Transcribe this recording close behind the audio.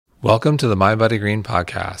Welcome to the MindBodyGreen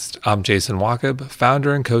podcast. I'm Jason Wachob,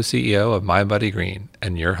 founder and co-CEO of MindBodyGreen,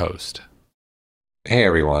 and your host. Hey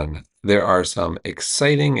everyone. There are some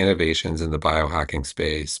exciting innovations in the biohacking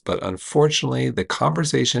space, but unfortunately, the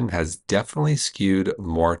conversation has definitely skewed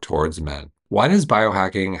more towards men. Why does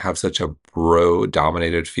biohacking have such a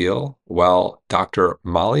bro-dominated feel? Well, Dr.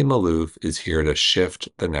 Molly Maloof is here to shift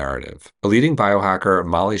the narrative. A leading biohacker,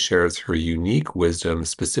 Molly shares her unique wisdom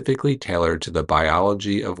specifically tailored to the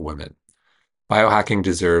biology of women. Biohacking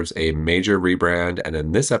deserves a major rebrand, and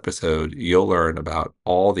in this episode, you'll learn about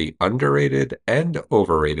all the underrated and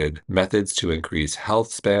overrated methods to increase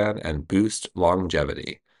health span and boost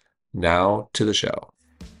longevity. Now to the show.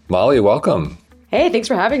 Molly, welcome. Hey, thanks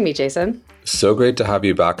for having me, Jason. So great to have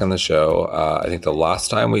you back on the show. I think the last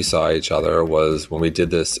time we saw each other was when we did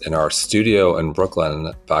this in our studio in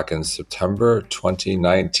Brooklyn back in September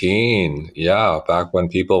 2019. Yeah, back when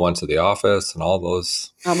people went to the office and all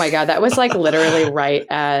those. Oh my God, that was like literally right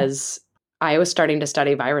as I was starting to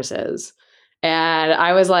study viruses. And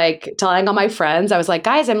I was like telling all my friends, I was like,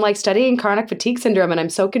 guys, I'm like studying chronic fatigue syndrome and I'm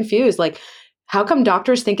so confused. Like, how come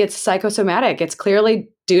doctors think it's psychosomatic? It's clearly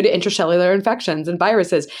due to intracellular infections and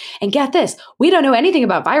viruses. And get this, we don't know anything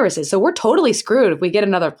about viruses. So we're totally screwed if we get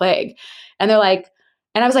another plague. And they're like,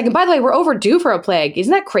 and I was like, and by the way, we're overdue for a plague.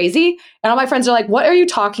 Isn't that crazy? And all my friends are like, what are you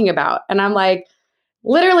talking about? And I'm like,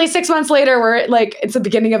 literally 6 months later, we're like, it's the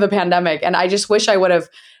beginning of the pandemic. And I just wish I would have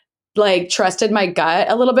like trusted my gut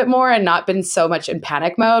a little bit more and not been so much in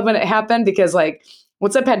panic mode when it happened. Because like,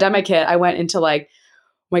 once the pandemic hit, I went into like,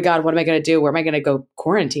 oh my God, what am I going to do? Where am I going to go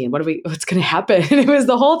quarantine? What's going to happen?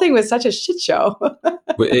 The whole thing was such a shit show.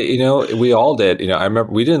 We all did. I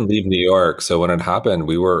remember we didn't leave New York. So when it happened,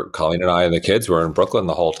 Colleen and I and the kids were in Brooklyn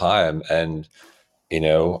the whole time. And,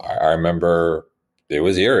 I remember it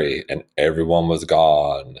was eerie and everyone was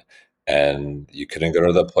gone and you couldn't go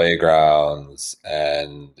to the playgrounds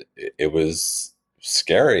and it was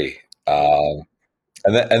scary.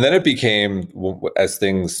 And then it became, as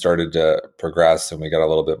things started to progress and we got a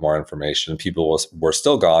little bit more information, people were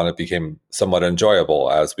still gone. It became somewhat enjoyable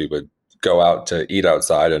as we would go out to eat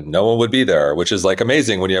outside and no one would be there, which is like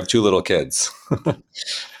amazing when you have two little kids.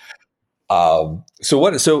 So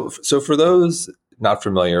for those not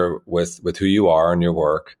familiar with who you are and your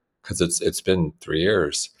work, because it's been 3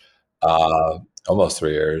 years, almost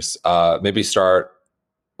 3 years,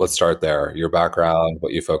 let's start there. Your background,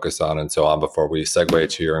 what you focus on, and so on before we segue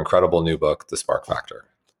to your incredible new book, The Spark Factor.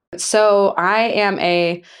 So I am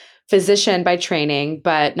a physician by training,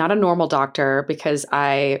 but not a normal doctor because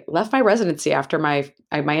I left my residency after my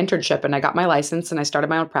internship and I got my license and I started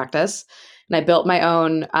my own practice. And I built my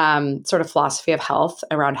own sort of philosophy of health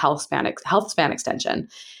around health span extension.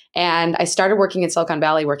 And I started working in Silicon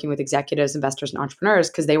Valley, working with executives, investors, and entrepreneurs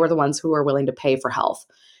because they were the ones who were willing to pay for health.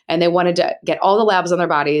 And they wanted to get all the labs on their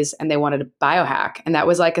bodies and they wanted to biohack. And that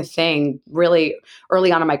was like a thing really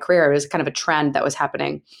early on in my career. It was kind of a trend that was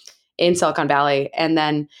happening in Silicon Valley. And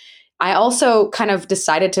then I also kind of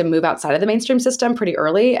decided to move outside of the mainstream system pretty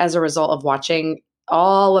early as a result of watching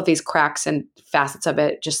all of these cracks and facets of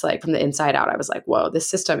it, just like from the inside out. I was like, whoa, this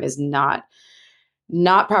system is not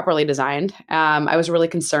properly designed. I was really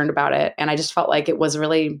concerned about it. And I just felt like it was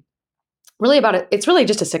really about it. It's really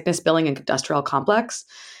just a sickness billing and industrial complex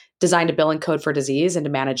designed to bill and code for disease and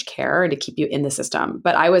to manage care and to keep you in the system.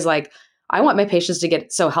 But I was like, I want my patients to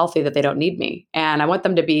get so healthy that they don't need me. And I want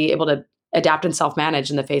them to be able to adapt and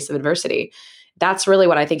self-manage in the face of adversity. That's really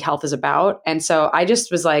what I think health is about. And so I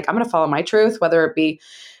just was like, I'm going to follow my truth, whether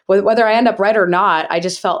I end up right or not. I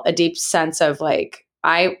just felt a deep sense of like,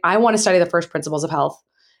 I want to study the first principles of health.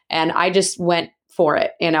 And I just went for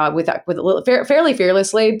it, with a little fairly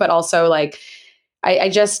fearlessly, but also like, I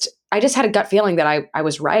just had a gut feeling that I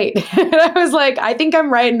was right. And I was like, I think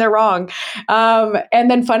I'm right and they're wrong. And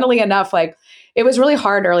then funnily enough, like it was really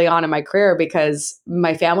hard early on in my career because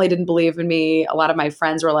my family didn't believe in me. A lot of my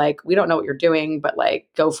friends were like, we don't know what you're doing, but like,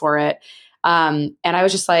 go for it. And I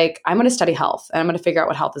was just like, I'm going to study health and I'm going to figure out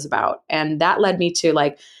what health is about. And that led me to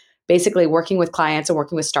like basically working with clients and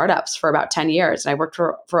working with startups for about 10 years. And I worked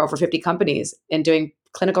for over 50 companies in doing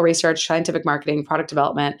clinical research, scientific marketing, product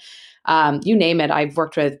development. You name it. I've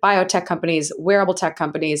worked with biotech companies, wearable tech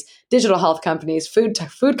companies, digital health companies, food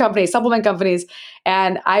companies, supplement companies.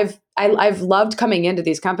 And I've loved coming into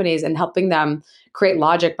these companies and helping them create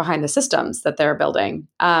logic behind the systems that they're building.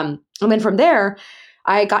 And then from there,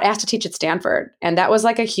 I got asked to teach at Stanford. And that was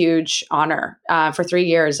like a huge honor. For 3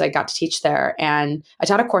 years, I got to teach there. And I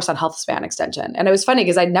taught a course on health span extension. And it was funny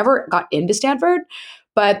because I never got into Stanford,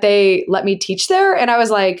 but they let me teach there. And I was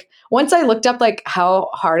like, once I looked up like how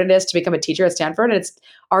hard it is to become a teacher at Stanford, and it's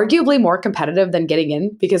arguably more competitive than getting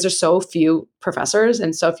in because there's so few professors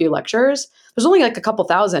and so few lecturers. There's only like a couple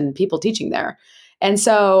thousand people teaching there. And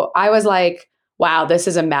so I was like, wow, this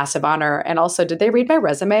is a massive honor. And also, did they read my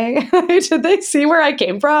resume? Did they see where I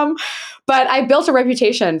came from? But I built a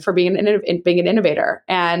reputation for being an innovator.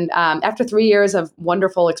 And after 3 years of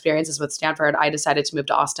wonderful experiences with Stanford, I decided to move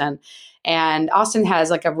to Austin. And Austin has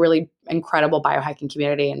like a really incredible biohacking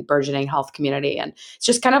community and burgeoning health community. And it's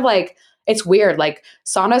just kind of like, it's weird. Like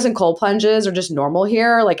saunas and cold plunges are just normal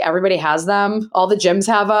here. Like everybody has them. All the gyms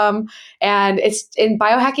have them. And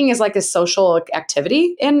biohacking is like a social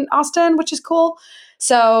activity in Austin, which is cool.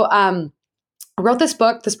 So, I wrote this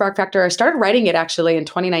book, The Spark Factor. I started writing it actually in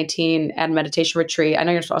 2019 at a meditation retreat. I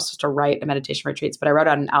know you're supposed to write at meditation retreats, but I wrote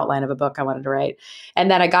out an outline of a book I wanted to write. And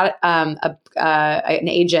then I got an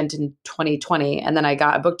agent in 2020, and then I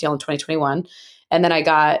got a book deal in 2021. And then I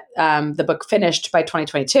got the book finished by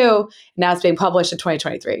 2022. Now it's being published in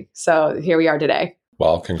 2023. So here we are today.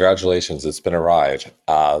 Well, congratulations. It's been a ride.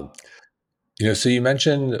 So you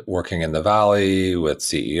mentioned working in the Valley with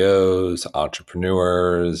CEOs,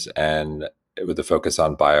 entrepreneurs, and with a focus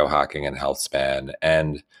on biohacking and health span.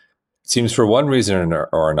 And it seems for one reason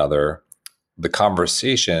or another, the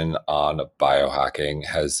conversation on biohacking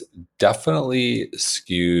has definitely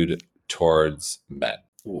skewed towards men.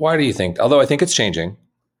 Why do you think, although I think it's changing,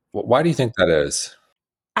 why do you think that is?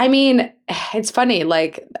 I mean, it's funny.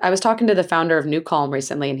 Like, I was talking to the founder of New Calm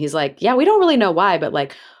recently, and he's like, yeah, we don't really know why, but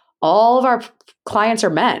like all of our clients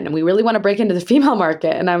are men, and we really want to break into the female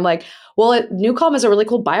market. And I'm like, well, New Calm is a really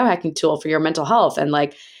cool biohacking tool for your mental health. And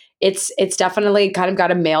like, it's definitely kind of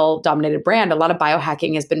got a male dominated brand. A lot of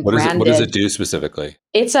biohacking has been What does branded. it do specifically?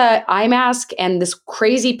 It's a eye mask and this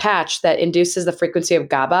crazy patch that induces the frequency of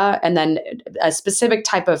GABA and then a specific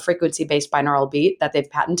type of frequency-based binaural beat that they've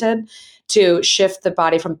patented to shift the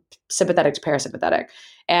body from sympathetic to parasympathetic.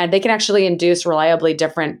 And they can actually induce reliably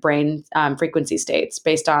different brain frequency states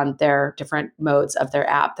based on their different modes of their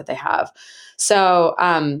app that they have. So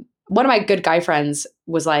one of my good guy friends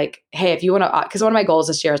was like, hey, if you want to, because one of my goals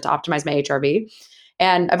this year is to optimize my HRV.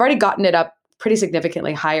 And I've already gotten it up pretty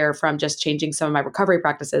significantly higher from just changing some of my recovery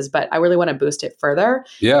practices, but I really want to boost it further.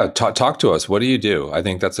 Yeah, talk to us. What do you do? I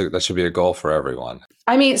think that should be a goal for everyone.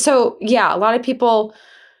 I mean, so yeah, a lot of people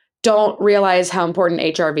don't realize how important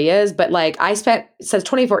HRV is, but like I spent since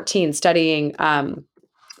 2014 studying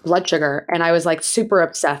blood sugar, and I was like super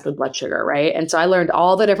obsessed with blood sugar, right? And so I learned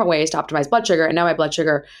all the different ways to optimize blood sugar, and now my blood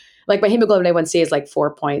sugar, like my hemoglobin A1C is like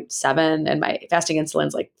 4.7, and my fasting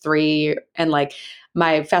insulin's like 3, and like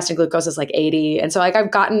my fasting glucose is like 80, and so like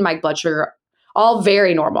I've gotten my blood sugar all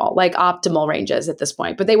very normal, like optimal ranges at this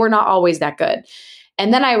point, but they were not always that good.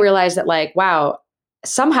 And then I realized that like, wow,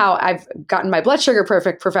 somehow I've gotten my blood sugar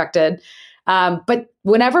perfected. But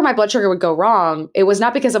whenever my blood sugar would go wrong, it was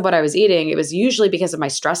not because of what I was eating. It was usually because of my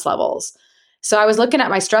stress levels. So I was looking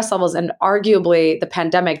at my stress levels, and arguably the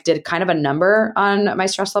pandemic did kind of a number on my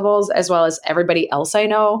stress levels as well as everybody else I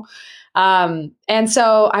know. And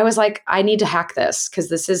so I was like, I need to hack this because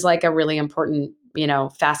this is like a really important,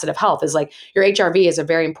 facet of health. Is like your HRV is a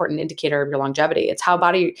very important indicator of your longevity. It's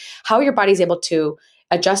how your body's able to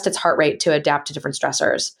adjust its heart rate to adapt to different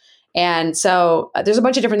stressors. And so there's a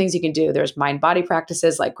bunch of different things you can do. There's mind body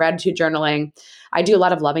practices like gratitude journaling. I do a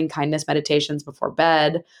lot of loving kindness meditations before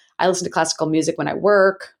bed. I listen to classical music when I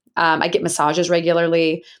work. I get massages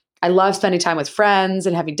regularly. I love spending time with friends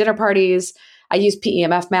and having dinner parties. I use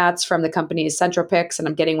PEMF mats from the company's Centropix, and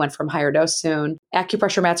I'm getting one from Higher Dose soon.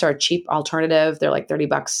 Acupressure mats are a cheap alternative. They're like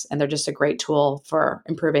 $30, and they're just a great tool for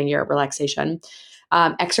improving your relaxation.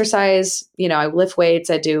 Exercise, I lift weights.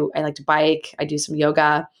 I like to bike. I do some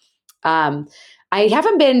yoga. I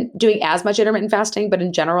haven't been doing as much intermittent fasting, but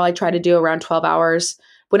in general, I try to do around 12 hours.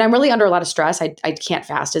 When I'm really under a lot of stress, I can't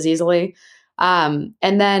fast as easily. And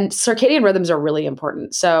then circadian rhythms are really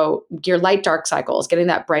important. So your light dark cycles, getting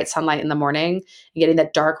that bright sunlight in the morning and getting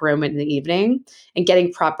that dark room in the evening and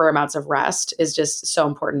getting proper amounts of rest is just so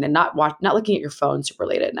important, and not looking at your phone super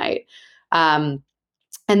late at night. And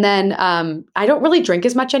then I don't really drink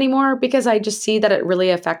as much anymore because I just see that it really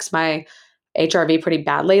affects my HRV pretty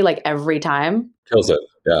badly, like every time. Kills it.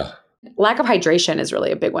 Yeah. Lack of hydration is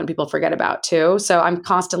really a big one people forget about too. So I'm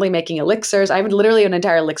constantly making elixirs. I have literally an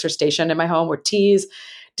entire elixir station in my home with teas,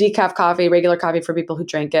 decaf coffee, regular coffee for people who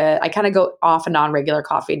drink it. I kind of go off and on regular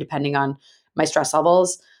coffee depending on my stress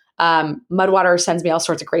levels. Mudwater sends me all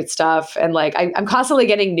sorts of great stuff. And like, I'm constantly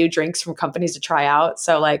getting new drinks from companies to try out.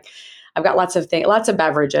 So like, I've got lots of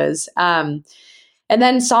beverages. And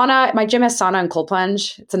then sauna, my gym has sauna and cold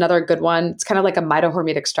plunge. It's another good one. It's kind of like a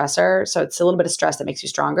mitohormetic stressor. So it's a little bit of stress that makes you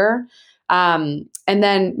stronger. And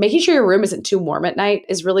then making sure your room isn't too warm at night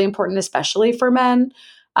is really important, especially for men.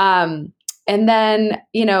 Um, and then,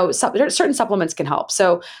 certain supplements can help.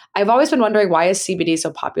 So I've always been wondering, why is CBD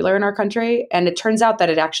so popular in our country? And it turns out that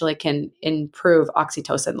it actually can improve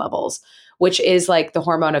oxytocin levels, which is like the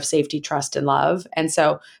hormone of safety, trust, and love. And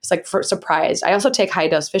so it's like surprised. I also take high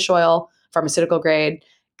dose fish oil, pharmaceutical grade.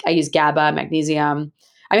 I use GABA, magnesium.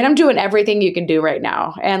 I mean, I'm doing everything you can do right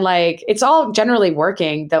now. And like, it's all generally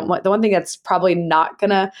working. The one thing that's probably not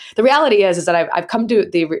gonna, the reality is that I've come to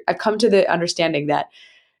the understanding that,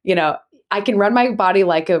 you know, I can run my body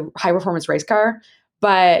like a high performance race car,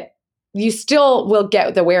 but you still will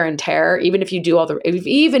get the wear and tear, even if you do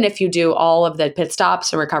all of the pit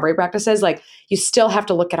stops and recovery practices. Like, you still have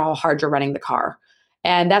to look at how hard you're running the car.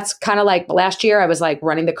 And that's kind of like last year, I was like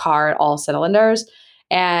running the car at all cylinders.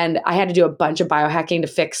 And I had to do a bunch of biohacking to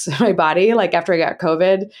fix my body. Like after I got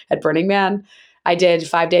COVID at Burning Man, I did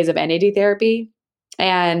 5 days of NAD therapy.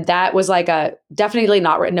 And that was like definitely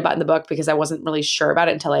not written about in the book because I wasn't really sure about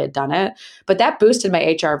it until I had done it. But that boosted my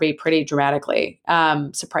HRV pretty dramatically,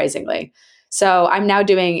 surprisingly. So I'm now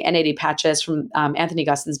doing NAD patches from Anthony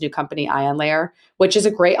Gustin's new company, Ion Layer, which is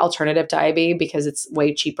a great alternative to IV because it's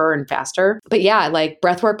way cheaper and faster. But yeah, like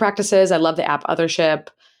breathwork practices. I love the app Othership.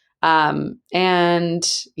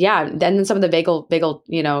 And yeah, then some of the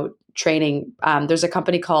vagal, training. There's a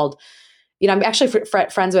company called, I'm actually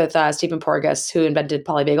friends with Stephen Porges, who invented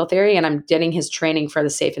polyvagal theory, and I'm getting his training for the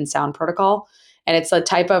Safe and Sound protocol. And it's a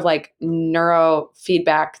type of like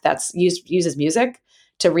neurofeedback that's uses music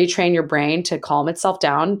to retrain your brain to calm itself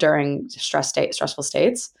down during stressful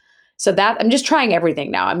states. So that I'm just trying everything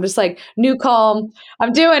now. I'm just like new calm.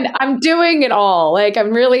 I'm doing it all. Like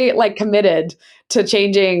I'm really like committed to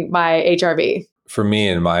changing my HRV. For me,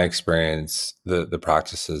 in my experience, the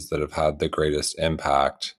practices that have had the greatest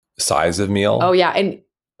impact, size of Oh meal. yeah, and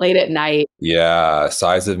late at night. Yeah,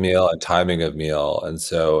 size of meal and timing of meal. And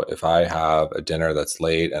so if I have a dinner that's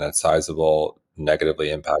late and it's sizable, negatively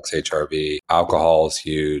impacts HRV. Alcohol is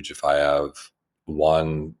huge. If I have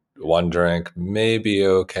one drink, maybe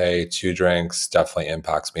okay. Two drinks definitely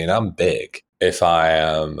impacts me. And I'm big. If I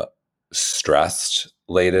am stressed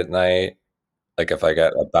late at night, like if I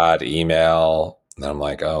get a bad email, and I'm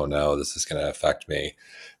like, oh no, this is going to affect me.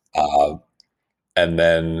 Uh, and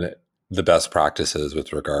then the best practices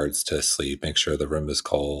with regards to sleep, make sure the room is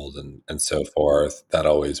cold and so forth. That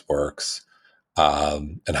always works.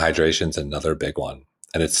 And hydration's another big one,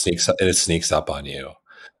 and it sneaks up on you.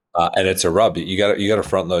 And it's a rub. You got to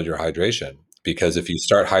front load your hydration, because if you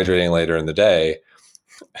start hydrating later in the day,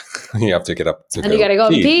 you have to get up to And you go got to go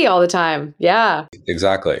and pee. pee all the time. Yeah.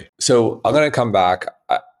 Exactly. So I'm going to come back.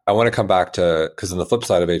 I want to come back to, because on the flip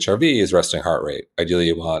side of HRV is resting heart rate. Ideally,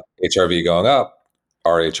 you want HRV going up,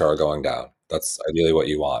 RHR going down. That's ideally what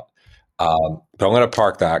you want. But I'm going to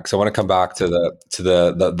park that because I want to come back to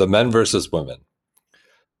the men versus women,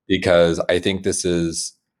 because I think this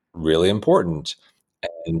is really important.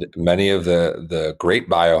 And many of the great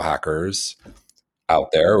biohackers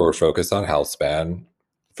out there who are focused on health span,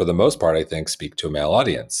 for the most part, I think speak to a male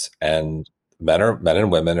audience. And men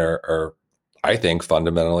and women are, I think,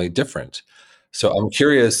 fundamentally different. So I'm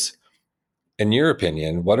curious, in your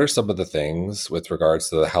opinion, what are some of the things with regards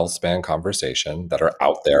to the health span conversation that are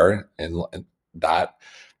out there and that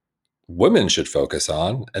women should focus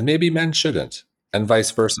on and maybe men shouldn't, and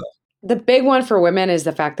vice versa? The big one for women is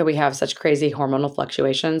the fact that we have such crazy hormonal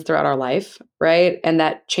fluctuations throughout our life, right? And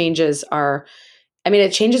that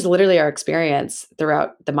it changes literally our experience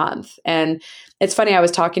throughout the month. And it's funny, I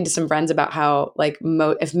was talking to some friends about how like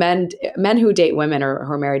if men who date women or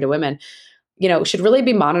who are married to women, should really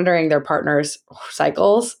be monitoring their partner's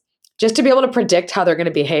cycles just to be able to predict how they're going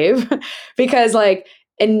to behave. Because like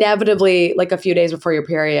inevitably, like a few days before your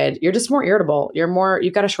period, you're just more irritable.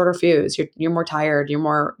 You've got a shorter fuse. You're more tired. You're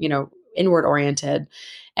more, inward oriented.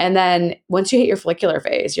 And then once you hit your follicular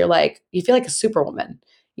phase, you feel like a superwoman,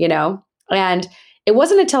 you know? And it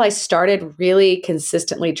wasn't until I started really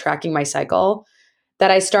consistently tracking my cycle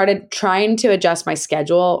that I started trying to adjust my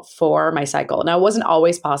schedule for my cycle. Now, it wasn't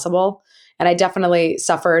always possible. And I definitely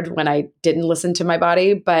suffered when I didn't listen to my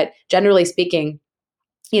body. But generally speaking,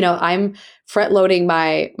 I'm front loading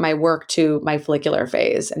my work to my follicular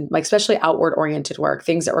phase, and like especially outward oriented work,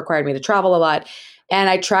 things that required me to travel a lot. And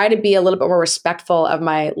I try to be a little bit more respectful of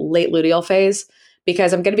my late luteal phase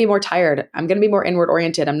because I'm going to be more tired. I'm going to be more inward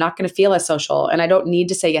oriented. I'm not going to feel as social, and I don't need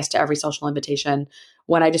to say yes to every social invitation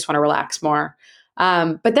when I just want to relax more.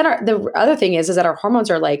 But then the other thing is that our hormones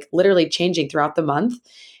are like literally changing throughout the month.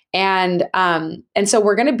 And so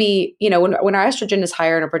we're going to be, when our estrogen is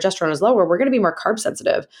higher and our progesterone is lower, we're going to be more carb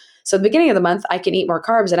sensitive. So at the beginning of the month, I can eat more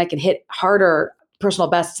carbs and I can hit harder personal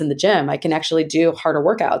bests in the gym. I can actually do harder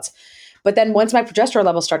workouts. But then once my progesterone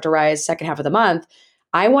levels start to rise second half of the month,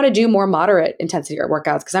 I want to do more moderate intensity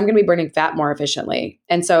workouts because I'm going to be burning fat more efficiently.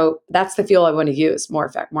 And so that's the fuel I want to use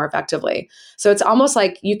more effectively. So it's almost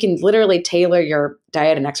like you can literally tailor your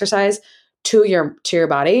diet and exercise to your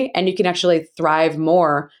body, and you can actually thrive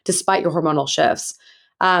more despite your hormonal shifts.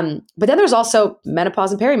 But then there's also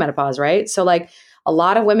menopause and perimenopause, right? So like a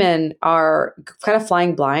lot of women are kind of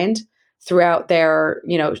flying blind throughout their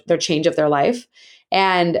change of their life.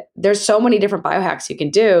 And there's so many different biohacks you can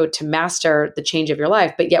do to master the change of your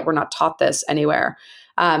life, but yet we're not taught this anywhere.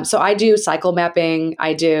 So I do cycle mapping.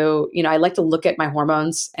 I like to look at my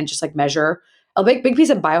hormones and just like measure. A big piece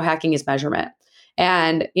of biohacking is measurement.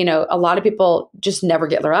 And, a lot of people just never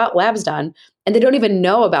get their labs done and they don't even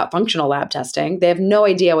know about functional lab testing. They have no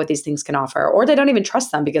idea what these things can offer, or they don't even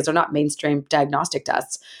trust them because they're not mainstream diagnostic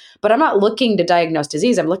tests. But I'm not looking to diagnose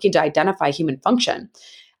disease. I'm looking to identify human function.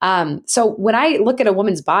 So when I look at a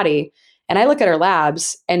woman's body and I look at her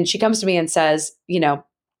labs and she comes to me and says,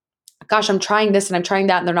 gosh, I'm trying this and I'm trying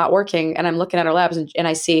that and they're not working. And I'm looking at her labs and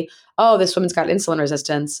I see, oh, this woman's got insulin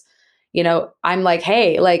resistance. I'm like,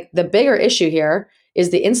 hey, like the bigger issue here is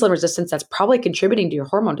the insulin resistance that's probably contributing to your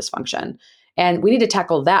hormone dysfunction. And we need to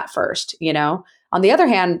tackle that first. On the other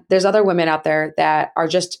hand, there's other women out there that are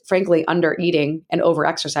just frankly under eating and over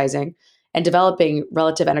exercising and developing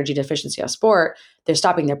relative energy deficiency of sport. They're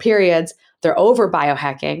stopping their periods. They're over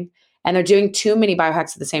biohacking and they're doing too many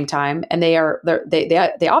biohacks at the same time. And they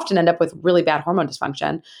often end up with really bad hormone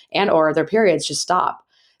dysfunction and or their periods just stop.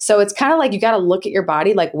 So it's kind of like you got to look at your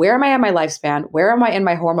body, like where am I in my lifespan? Where am I in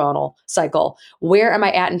my hormonal cycle? Where am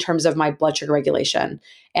I at in terms of my blood sugar regulation?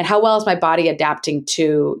 And how well is my body adapting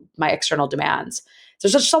to my external demands? So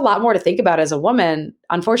there's just a lot more to think about as a woman,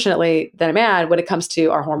 unfortunately, than a man when it comes to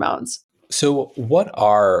our hormones. So,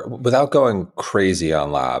 without going crazy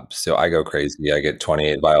on labs, so I go crazy. I get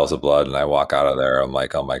 28 vials of blood and I walk out of there. I'm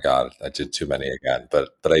like, oh my God, I did too many again, but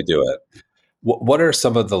I do it. What are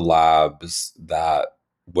some of the labs that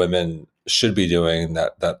women should be doing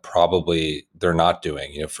that probably they're not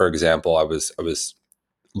doing? For example, I was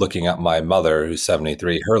looking at my mother who's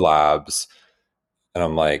 73, her labs, and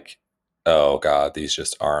I'm like, oh God, these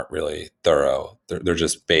just aren't really thorough. They're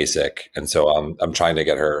just basic. And so I'm trying to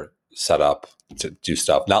get her set up to do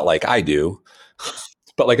stuff, not like I do,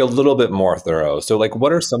 but like a little bit more thorough. So like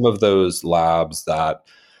what are some of those labs that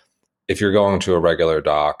if you're going to a regular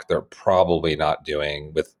doc, they're probably not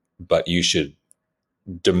doing but you should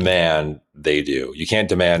demand they do. You can't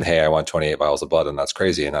demand, hey, I want 28 vials of blood, and that's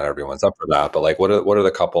crazy, and not everyone's up for that. But like, what are the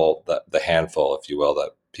couple, the handful, if you will,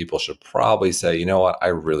 that people should probably say, you know what, I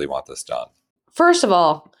really want this done. First of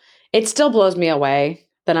all, it still blows me away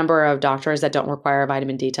the number of doctors that don't require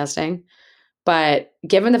vitamin D testing. But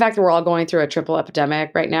given the fact that we're all going through a triple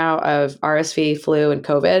epidemic right now of RSV, flu, and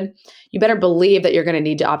COVID, you better believe that you're going to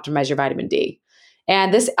need to optimize your vitamin D.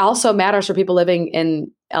 And this also matters for people living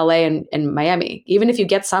in LA and Miami. Even if you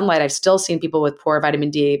get sunlight, I've still seen people with poor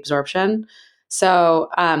vitamin D absorption. So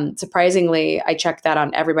surprisingly, I check that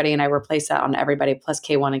on everybody and I replace that on everybody plus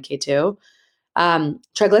K1 and K2.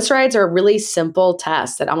 Triglycerides are a really simple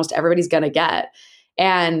test that almost everybody's going to get.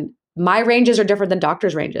 And my ranges are different than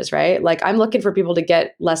doctors' ranges, right? Like I'm looking for people to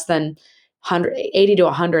get less than 80 to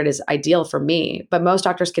 100 is ideal for me, but most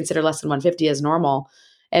doctors consider less than 150 as normal.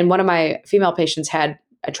 And one of my female patients had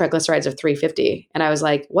a triglycerides of 350. And I was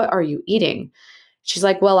like, what are you eating? She's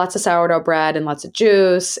like, well, lots of sourdough bread and lots of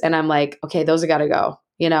juice. And I'm like, okay, those have got to go.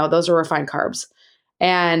 Those are refined carbs.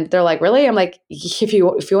 And they're like, really? I'm like, if you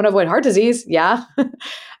want to avoid heart disease, yeah.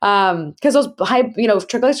 Because those high,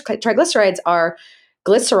 triglycerides are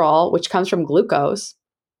glycerol, which comes from glucose,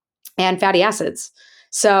 and fatty acids.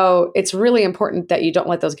 So it's really important that you don't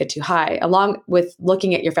let those get too high, along with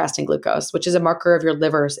looking at your fasting glucose, which is a marker of your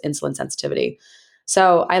liver's insulin sensitivity.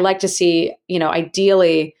 So I like to see,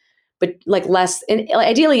 ideally, but like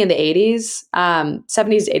ideally in the 80s,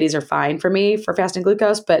 70s, 80s are fine for me for fasting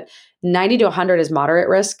glucose, but 90 to 100 is moderate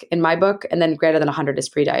risk in my book. And then greater than 100 is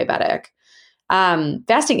pre-diabetic.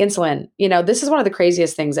 Fasting insulin, this is one of the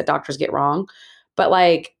craziest things that doctors get wrong. But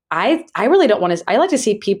like, I really don't want to, I like to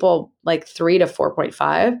see people like 3 to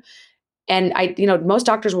 4.5. And most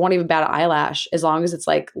doctors won't even bat an eyelash as long as it's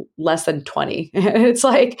like less than 20. It's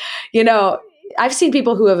like, I've seen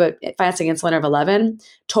people who have a fasting insulin of 11,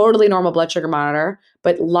 totally normal blood sugar monitor,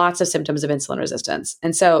 but lots of symptoms of insulin resistance.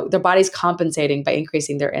 And so their body's compensating by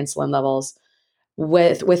increasing their insulin levels.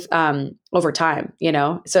 with over time,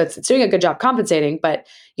 so it's doing a good job compensating, but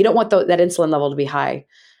you don't want that insulin level to be high.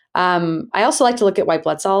 I also like to look at white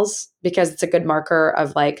blood cells because it's a good marker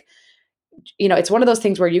of like, it's one of those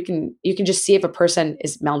things where you can just see if a person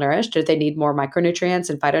is malnourished or if they need more micronutrients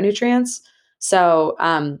and phytonutrients. So,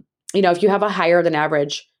 if you have a higher than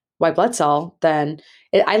average white blood cell, then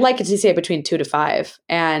I like it to say between 2 to 5.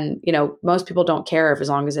 And, most people don't care if as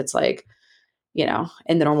long as it's like, in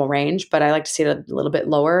the normal range, but I like to see it a little bit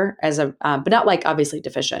lower but not like obviously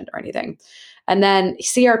deficient or anything. And then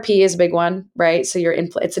CRP is a big one, right? So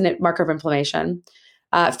it's a marker of inflammation.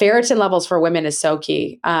 Ferritin levels for women is so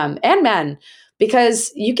key, and men,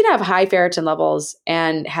 because you can have high ferritin levels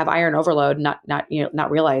and have iron overload,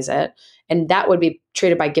 not realize it, and that would be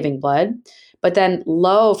treated by giving blood. But then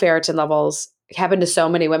low ferritin levels happen to so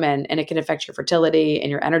many women, and it can affect your fertility and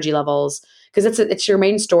your energy levels because it's your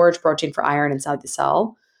main storage protein for iron inside the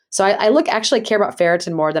cell. So I actually care about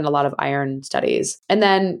ferritin more than a lot of iron studies. And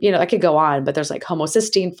then, I could go on, but there's like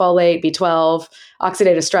homocysteine, folate, B12,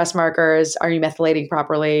 oxidative stress markers. Are you methylating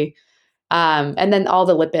properly? And then all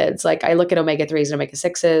the lipids. Like I look at omega 3s and omega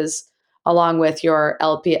 6s, along with your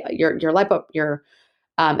LP, your lipo, your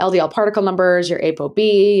LDL particle numbers, your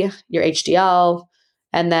ApoB, your HDL,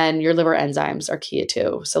 and then your liver enzymes are key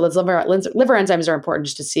too. So liver enzymes are important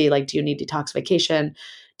just to see, like, do you need detoxification?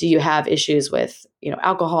 Do you have issues with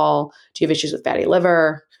alcohol? Do you have issues with fatty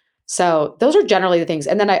liver? So those are generally the things.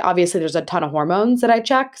 And then obviously there's a ton of hormones that I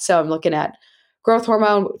check. So I'm looking at growth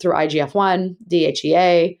hormone through IGF-1,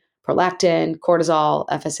 DHEA, prolactin, cortisol,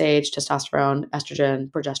 FSH, testosterone, estrogen,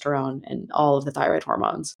 progesterone, and all of the thyroid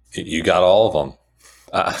hormones. You got all of them.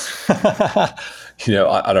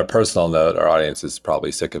 On a personal note, our audience is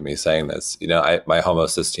probably sick of me saying this. My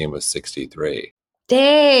homocysteine was 63.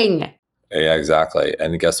 Dang. Yeah, exactly.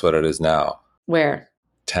 And guess what it is now? Where?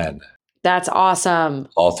 10. That's awesome.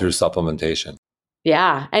 All through supplementation.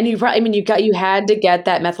 Yeah. And you had to get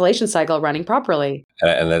that methylation cycle running properly.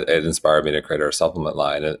 And it inspired me to create our supplement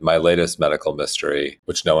line. And my latest medical mystery,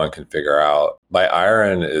 which no one can figure out, my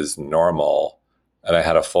iron is normal. And I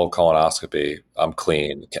had a full colonoscopy. I'm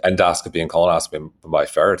clean. Endoscopy and colonoscopy, but my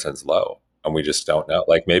ferritin's low. And we just don't know.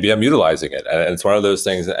 Like maybe I'm utilizing it. And it's one of those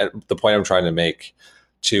things. And the point I'm trying to make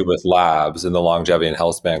too with labs in the longevity and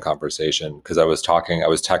health span conversation, because I was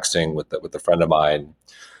texting with a friend of mine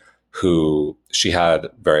who she had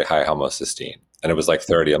very high homocysteine. And it was like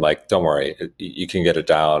 30. I'm like, don't worry, you can get it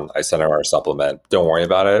down. I sent her our supplement. Don't worry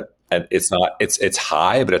about it. And it's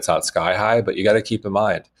high, but it's not sky high. But you got to keep in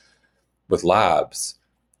mind, with labs,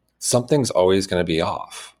 something's always going to be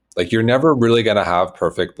off. Like you're never really going to have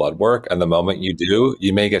perfect blood work. And the moment you do,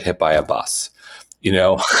 you may get hit by a bus,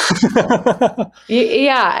 Yeah.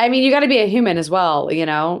 I mean, you got to be a human as well,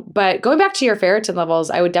 but going back to your ferritin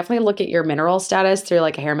levels, I would definitely look at your mineral status through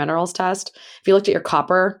like a hair minerals test. If you looked at your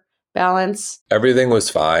copper balance. Everything was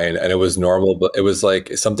fine and it was normal, but it was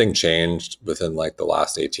like something changed within like the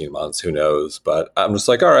last 18 months. Who knows? But I'm just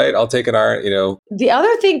like, all right, I'll take an iron, The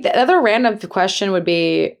other random question would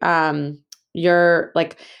be, I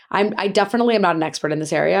definitely am not an expert in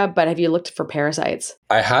this area, but have you looked for parasites?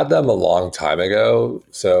 I had them a long time ago.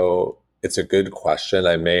 So it's a good question.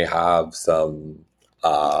 I may have some,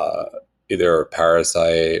 either a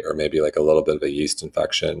parasite or maybe like a little bit of a yeast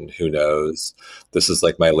infection. Who knows? This is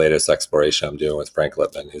like my latest exploration I'm doing with Frank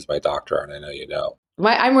Lippman, who's my doctor, and I know you know.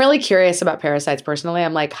 I'm really curious about parasites personally.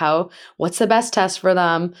 I'm like, what's the best test for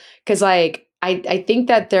them? Because like I think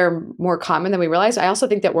that they're more common than we realize. I also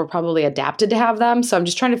think that we're probably adapted to have them. So I'm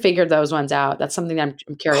just trying to figure those ones out. That's something that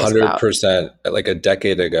I'm curious 100%, about. 100%. Like a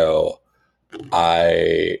decade ago,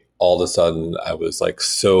 all of a sudden I was like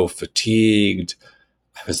so fatigued.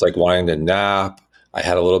 I was like wanting to nap. I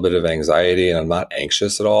had a little bit of anxiety and I'm not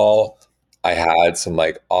anxious at all. I had some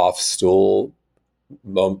like off stool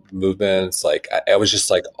movements. Like I was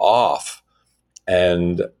just like off.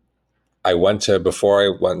 And before I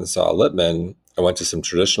went and saw Lippman, I went to some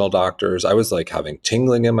traditional doctors. I was like having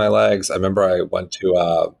tingling in my legs. I remember I went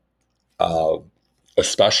to a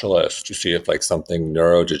specialist to see if like something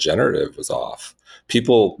neurodegenerative was off.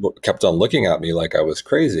 People kept on looking at me like I was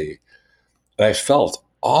crazy. And I felt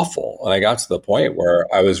awful. And I got to the point where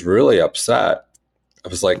I was really upset. I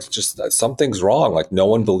was like, just something's wrong. Like no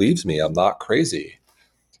one believes me. I'm not crazy.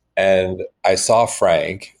 And I saw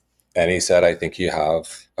Frank and he said, I think you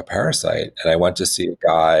have a parasite. And I went to see a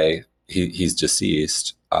guy, he's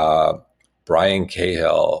deceased, Brian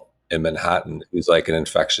Cahill in Manhattan, who's like an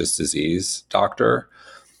infectious disease doctor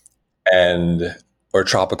or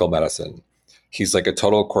tropical medicine. He's like a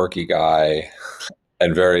total quirky guy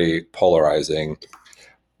and very polarizing.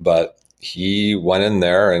 But he went in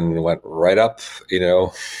there and went right up, you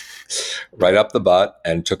know, right up the butt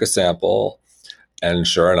and took a sample. And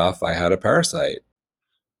sure enough, I had a parasite.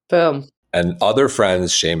 Boom. And other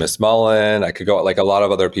friends, Seamus Mullen, I could go like a lot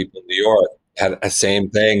of other people in New York had a same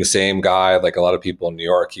thing, same guy, like a lot of people in New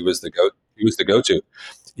York. He was the go-to.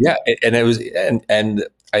 Yeah. And it was, and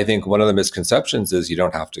I think one of the misconceptions is you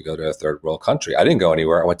don't have to go to a third world country. I didn't go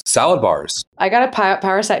anywhere. I went to salad bars. I got a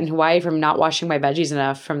parasite in Hawaii from not washing my veggies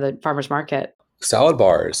enough from the farmer's market. Salad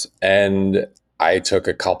bars. And I took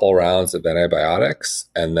a couple rounds of antibiotics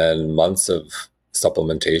and then months of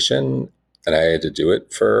supplementation. And I had to do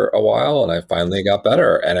it for a while and I finally got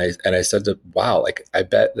better. And I said to wow, like I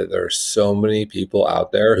bet that there are so many people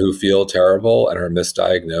out there who feel terrible and are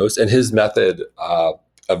misdiagnosed. And his method of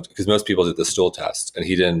because most people did the stool test and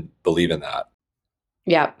he didn't believe in that.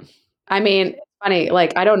 Yeah. I mean, it's funny,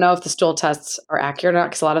 like, I don't know if the stool tests are accurate or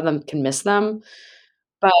not because a lot of them can miss them.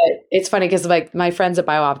 But it's funny because, like, my friends at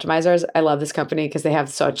BioOptimizers, I love this company because they have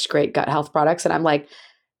such great gut health products. And I'm like,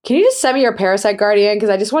 can you just send me your Parasite Guardian? Because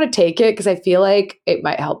I just want to take it because I feel like it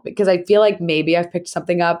might help me. Because I feel like maybe I've picked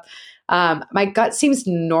something up. My gut seems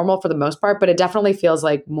normal for the most part, but it definitely feels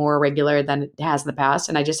like more regular than it has in the past.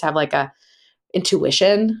 And I just have like a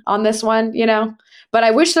intuition on this one, you know? But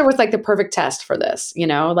I wish there was like the perfect test for this, you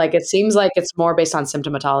know? Like it seems like it's more based on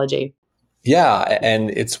symptomatology. Yeah,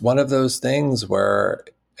 and it's one of those things where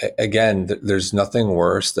again, there's nothing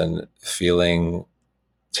worse than feeling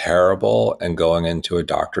terrible and going into a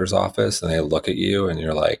doctor's office and they look at you and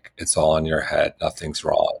you're like, it's all in your head, nothing's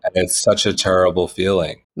wrong. And it's such a terrible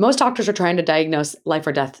feeling. Most doctors are trying to diagnose life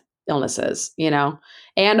or death illnesses, you know?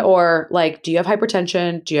 And or like, do you have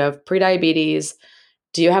hypertension? Do you have prediabetes?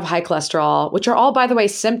 Do you have high cholesterol? Which are all, by the way,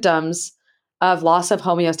 symptoms of loss of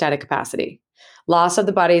homeostatic capacity, loss of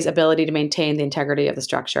the body's ability to maintain the integrity of the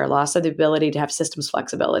structure, loss of the ability to have systems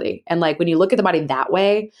flexibility. And like when you look at the body that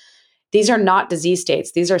way, these are not disease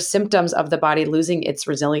states. These are symptoms of the body losing its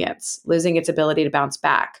resilience, losing its ability to bounce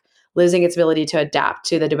back, losing its ability to adapt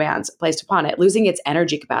to the demands placed upon it, losing its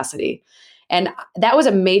energy capacity. And that was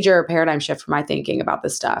a major paradigm shift for my thinking about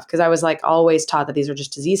this stuff because I was like always taught that these are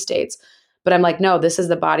just disease states. But I'm like, no, this is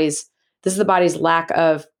the body's lack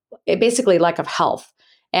of basically lack of health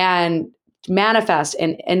and manifest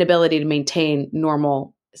an inability to maintain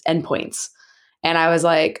normal endpoints. And I was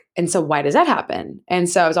like, and so why does that happen? And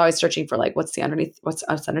so I was always searching for like, what's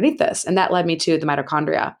underneath this? And that led me to the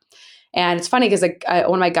mitochondria. And it's funny because like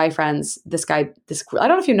one of my guy friends, I don't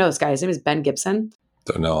know if you know this guy, his name is Ben Gibson.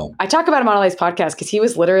 Don't know. I talk about him on all these podcasts because he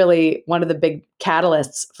was literally one of the big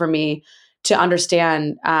catalysts for me to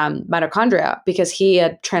understand mitochondria because he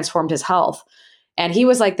had transformed his health. And he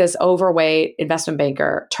was like this overweight investment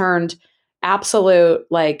banker turned absolute,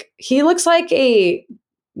 like, he looks like a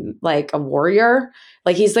warrior.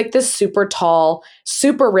 Like he's like this super tall,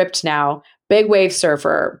 super ripped now, big wave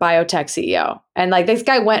surfer, biotech CEO. And like this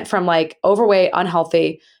guy went from like overweight,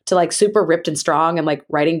 unhealthy to like super ripped and strong and like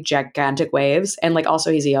riding gigantic waves. And like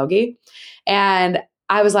also he's a yogi. And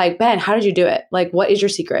I was like, Ben, how did you do it? Like, what is your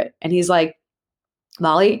secret? And he's like,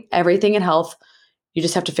 Molly, everything in health, you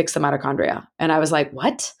just have to fix the mitochondria. And I was like,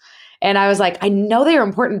 what? And I was like, I know they are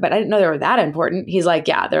important, but I didn't know they were that important. He's like,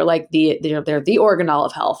 yeah, they're like they're the organelle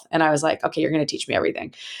of health. And I was like, okay, you're going to teach me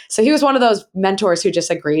everything. So he was one of those mentors who just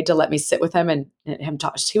agreed to let me sit with him and him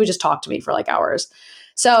talk. He would just talk to me for like hours.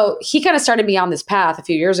 So he kind of started me on this path a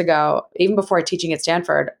few years ago, even before teaching at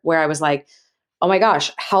Stanford, where I was like, oh my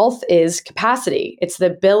gosh, health is capacity. It's the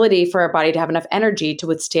ability for our body to have enough energy to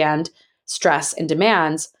withstand stress and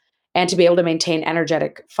demands and to be able to maintain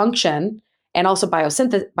energetic function and also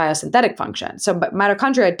biosynthetic function. So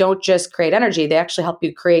mitochondria don't just create energy, they actually help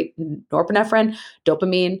you create norepinephrine,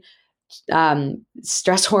 dopamine,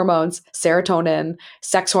 stress hormones, serotonin,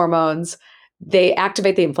 sex hormones. They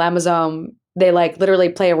activate the inflammasome. They like literally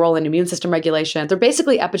play a role in immune system regulation. They're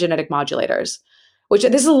basically epigenetic modulators, which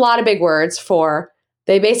this is a lot of big words for.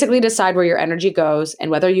 They basically decide where your energy goes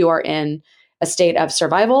and whether you are in a state of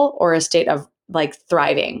survival or a state of like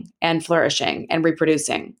thriving and flourishing and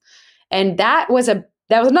reproducing. And that was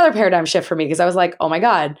another paradigm shift for me because I was like, oh my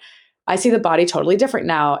God, I see the body totally different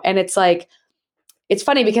now. And it's like, it's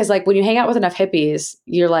funny because like when you hang out with enough hippies,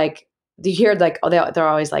 you're like, you hear like, oh, they're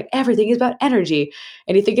always like, everything is about energy.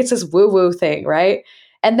 And you think it's this woo-woo thing, right?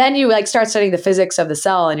 And then you like start studying the physics of the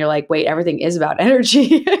cell and you're like, wait, everything is about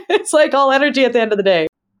energy. It's like all energy at the end of the day.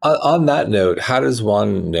 On that note, how does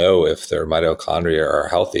one know if their mitochondria are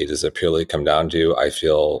healthy? Does it purely come down to I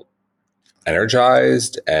feel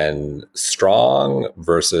energized and strong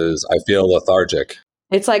versus I feel lethargic?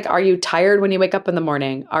 It's like, are you tired when you wake up in the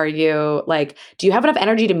morning? Are you like, do you have enough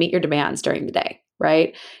energy to meet your demands during the day?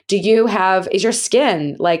 right? Is your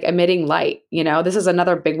skin like emitting light? This is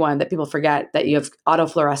another big one that people forget, that you have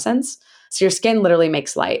autofluorescence. So your skin literally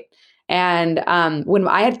makes light. And when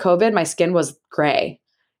I had COVID, my skin was gray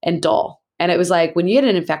and dull. And it was like, when you get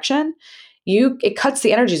an infection, it cuts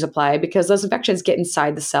the energy supply, because those infections get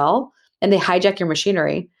inside the cell and they hijack your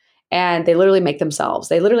machinery, and they literally make themselves.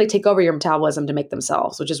 They literally take over your metabolism to make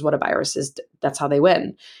themselves, which is what a virus is. That's how they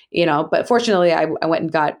win, But fortunately, I went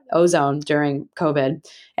and got ozone during COVID,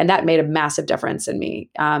 and that made a massive difference in me,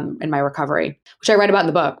 in my recovery, which I write about in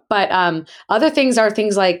the book. But other things are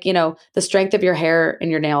things like, the strength of your hair and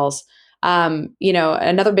your nails.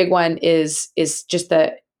 Another big one is just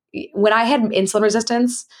when I had insulin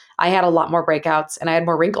resistance, I had a lot more breakouts and I had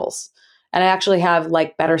more wrinkles. And I actually have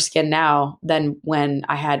like better skin now than when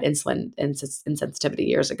I had insulin insensitivity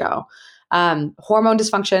years ago. Hormone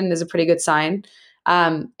dysfunction is a pretty good sign.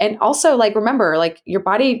 And also, like, remember, like, your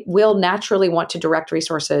body will naturally want to direct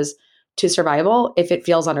resources to survival if it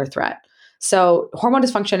feels under threat. So hormone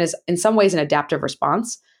dysfunction is in some ways an adaptive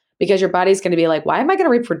response, because your body's going to be like, why am I going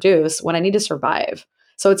to reproduce when I need to survive?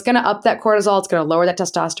 So it's going to up that cortisol, it's going to lower that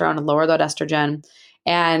testosterone and lower that estrogen.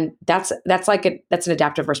 And that's an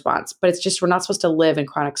adaptive response. But it's just, we're not supposed to live in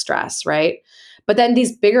chronic stress, right? But then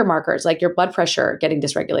these bigger markers, like your blood pressure getting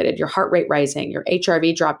dysregulated, your heart rate rising, your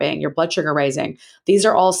HRV dropping, your blood sugar rising, these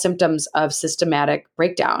are all symptoms of systematic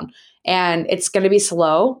breakdown. And it's going to be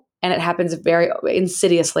slow, and it happens very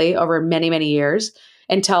insidiously over many, many years,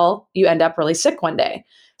 until you end up really sick one day.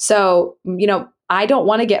 So, I don't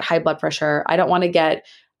want to get high blood pressure. I don't want to get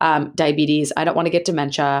diabetes. I don't want to get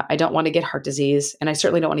dementia. I don't want to get heart disease. And I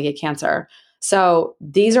certainly don't want to get cancer. So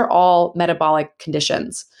these are all metabolic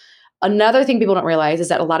conditions. Another thing people don't realize is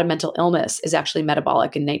that a lot of mental illness is actually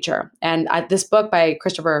metabolic in nature. And this book by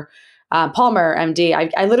Christopher Palmer,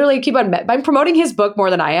 MD, I literally keep on, I'm promoting his book more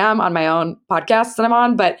than I am on my own podcasts that I'm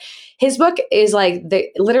on. But his book is like,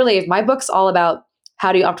 literally, if my book's all about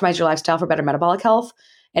how do you optimize your lifestyle for better metabolic health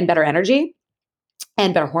and better energy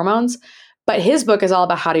and better hormones. But his book is all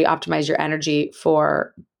about how do you optimize your energy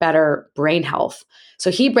for better brain health. So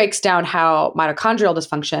he breaks down how mitochondrial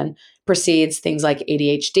dysfunction precedes things like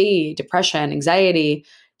ADHD, depression, anxiety,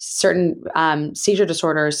 certain seizure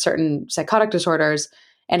disorders, certain psychotic disorders,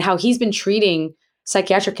 and how he's been treating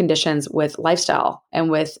psychiatric conditions with lifestyle and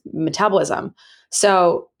with metabolism.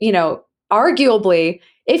 So, arguably,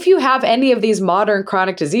 if you have any of these modern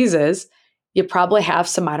chronic diseases, you probably have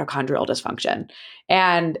some mitochondrial dysfunction.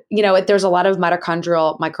 And, there's a lot of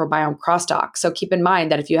mitochondrial microbiome crosstalk. So keep in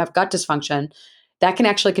mind that if you have gut dysfunction, that can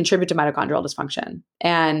actually contribute to mitochondrial dysfunction.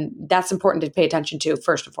 And that's important to pay attention to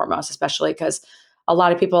first and foremost, especially because a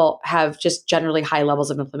lot of people have just generally high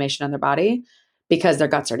levels of inflammation in their body because their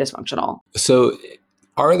guts are dysfunctional. So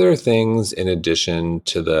are there things in addition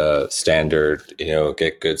to the standard,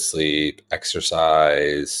 get good sleep,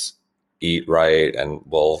 exercise, eat right, and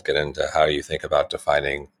we'll get into how you think about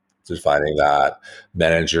defining that,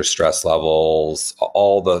 manage your stress levels,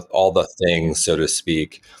 all the things, so to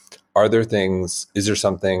speak. Is there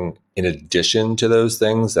something in addition to those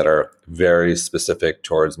things that are very specific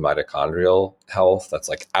towards mitochondrial health that's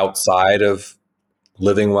like outside of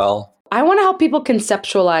living well? I want to help people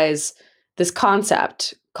conceptualize this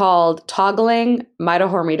concept called toggling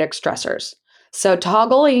mitohormetic stressors. So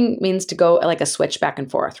toggling means to go like a switch back and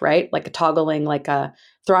forth, right? Like a toggling, like a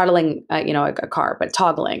throttling, a car, but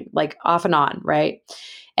toggling, like off and on, right?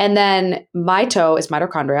 And then mito is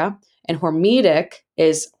mitochondria, and hormetic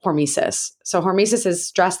is hormesis. So hormesis is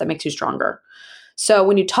stress that makes you stronger. So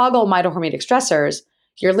when you toggle mitohormetic stressors,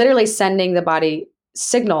 you're literally sending the body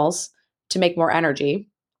signals to make more energy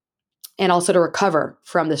and also to recover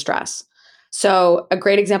from the stress. So a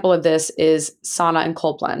great example of this is sauna and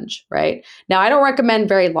cold plunge, right? Now, I don't recommend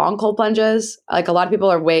very long cold plunges. Like, a lot of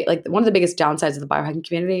people are like, one of the biggest downsides of the biohacking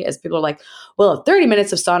community is people are like, well, if 30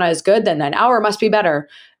 minutes of sauna is good, then an hour must be better.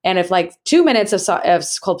 And if like 2 minutes of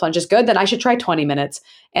cold plunge is good, then I should try 20 minutes.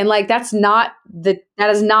 And like, that is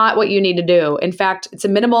not what you need to do. In fact, it's a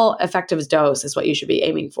minimal effective dose is what you should be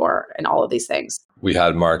aiming for in all of these things. We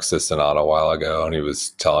had Mark Sisson on a while ago, and he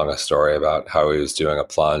was telling a story about how he was doing a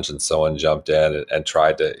plunge, and someone jumped in and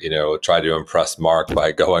tried to impress Mark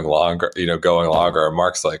by going longer. And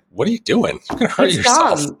Mark's like, "What are you doing? You're gonna hurt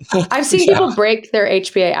yourself." Dumb. I've seen people break their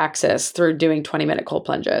HPA axis through doing 20-minute cold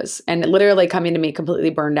plunges, and literally coming to me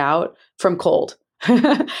completely burned out from cold.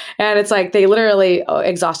 And it's like they literally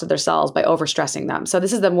exhausted their cells by overstressing them. So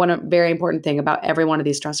this is the one very important thing about every one of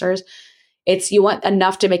these stressors. It's you want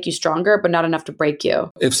enough to make you stronger, but not enough to break you.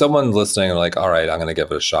 If someone's listening, like, all right, I'm going to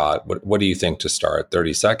give it a shot. What do you think to start?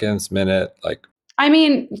 30 seconds, minute? Like, I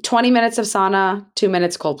mean, 20 minutes of sauna, 2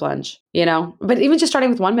 minutes cold plunge, but even just starting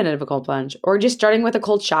with 1 minute of a cold plunge or just starting with a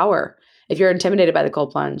cold shower if you're intimidated by the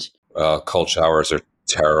cold plunge. Cold showers are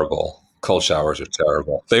terrible. Cold showers are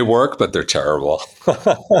terrible. They work, but they're terrible.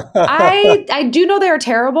 I do know they're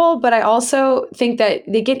terrible, but I also think that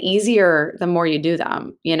they get easier the more you do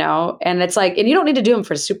them, and it's like, and you don't need to do them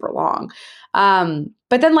for super long.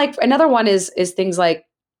 But then like another one is things like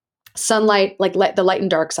sunlight, like the light and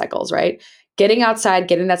dark cycles, right? Getting outside,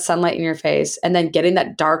 getting that sunlight in your face, and then getting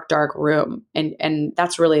that dark room, and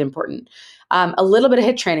that's really important. A little bit of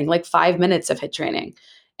hit training, like 5 minutes of hit training,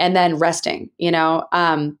 and then resting.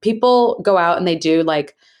 People go out and they do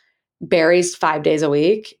like berries 5 days a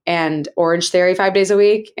week and Orange Theory 5 days a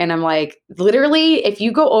week. And I'm like, literally, if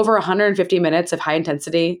you go over 150 minutes of high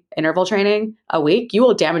intensity interval training a week, you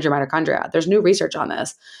will damage your mitochondria. There's new research on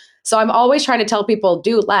this. So I'm always trying to tell people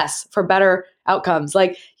do less for better outcomes.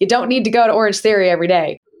 Like you don't need to go to Orange Theory every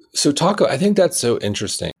day. So Taco, I think that's so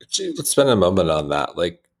interesting. Let's spend a moment on that.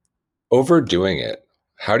 Like overdoing it.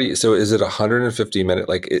 How do you, so is it 150 minute?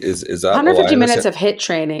 Like is that, 150 minutes of hit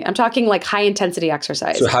training. I'm talking like high intensity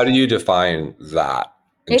exercise. So how do you define that?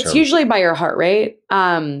 It's usually by your heart rate.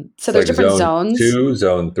 So there's like different zones. Zone 2,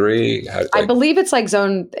 zone 3. I believe it's like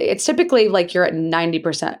it's typically like you're at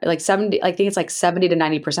 90%, like 70, I think it's like 70 to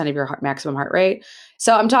 90% of your maximum heart rate.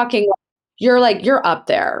 So I'm talking, you're up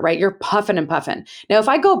there, right? You're puffing and puffing. Now, if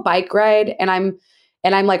I go bike ride and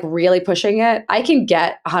I'm like really pushing it, I can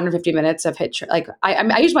get 150 minutes of hit. Like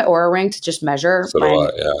I use my Aura ring to just measure. So do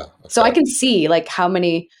I, yeah. Okay. So I can see like how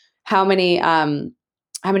many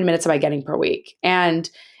minutes am I getting per week? And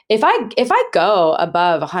if I go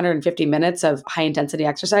above 150 minutes of high intensity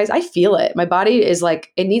exercise, I feel it. My body is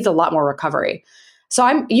like, it needs a lot more recovery.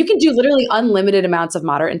 So you can do literally unlimited amounts of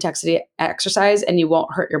moderate intensity exercise and you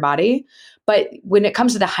won't hurt your body. But when it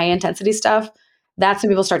comes to the high intensity stuff, that's when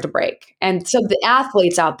people start to break. And so the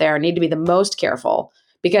athletes out there need to be the most careful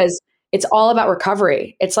because it's all about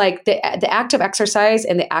recovery. It's like the act of exercise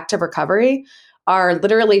and the act of recovery are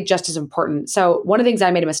literally just as important. So one of the things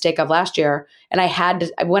I made a mistake of last year, and I had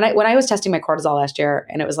to, when I was testing my cortisol last year,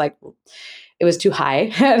 and it was like, it was too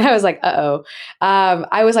high. And I was like, uh-oh.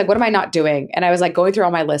 I was like, what am I not doing? And I was like going through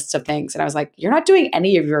all my lists of things. And I was like, you're not doing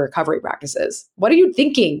any of your recovery practices. What are you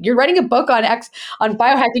thinking? You're writing a book on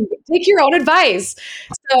biohacking. Take your own advice.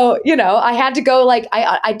 So, I had to go like,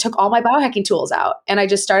 I took all my biohacking tools out and I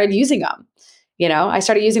just started using them. I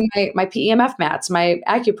started using my PEMF mats, my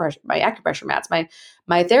acupressure mats, my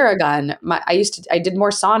Theragun. I did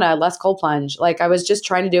more sauna, less cold plunge. Like I was just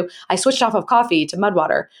trying to I switched off of coffee to mud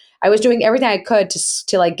water. I was doing everything I could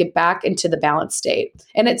to like get back into the balanced state.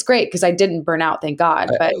 And it's great because I didn't burn out, thank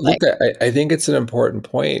God. But I think it's an important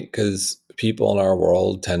point because people in our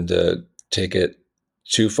world tend to take it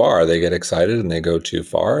too far. They get excited and they go too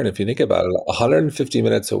far. And if you think about it, 150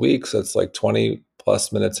 minutes a week, so it's like 20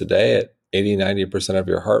 plus minutes a day at 80, 90% of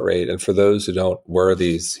your heart rate. And for those who don't wear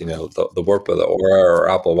these, the work of the Aura or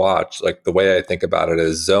Apple Watch, like the way I think about it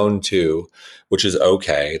is zone 2, which is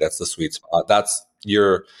okay. That's the sweet spot.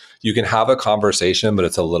 You can have a conversation, but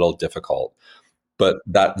it's a little difficult. But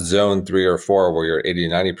that zone 3 or 4 where you're 80,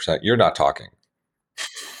 90%, you're not talking.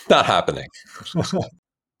 Not happening.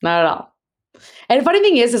 Not at all. And the funny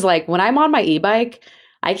thing is like when I'm on my e-bike,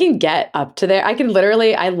 I can get up to there. I can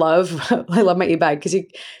literally, I love my e-bike because you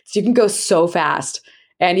can go so fast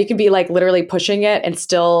and you can be like literally pushing it and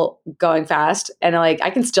still going fast. And like,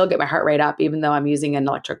 I can still get my heart rate up even though I'm using an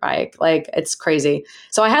electric bike. Like it's crazy.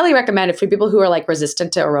 So I highly recommend it for people who are like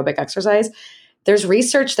resistant to aerobic exercise. There's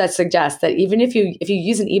research that suggests that even if you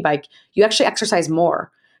use an e-bike, you actually exercise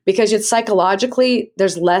more because it's psychologically,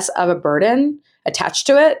 there's less of a burden attached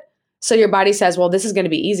to it. So your body says, well, this is going to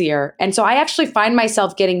be easier. And so I actually find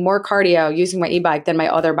myself getting more cardio using my e-bike than my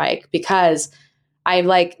other bike because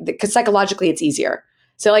because psychologically it's easier.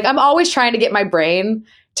 So like, I'm always trying to get my brain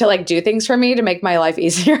to like do things for me to make my life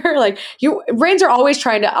easier. Like brains are always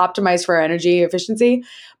trying to optimize for energy efficiency.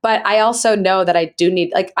 But I also know that I do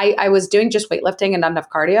need, like I was doing just weightlifting and not enough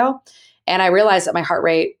cardio. And I realized that my heart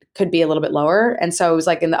rate could be a little bit lower. And so it was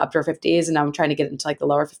like in the upper 50s and now I'm trying to get into like the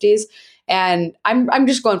lower 50s. And I'm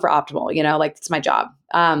just going for optimal, like it's my job.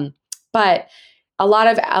 But a lot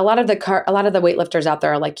of the weightlifters out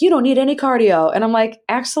there are like, you don't need any cardio. And I'm like,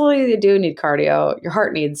 actually you do need cardio. Your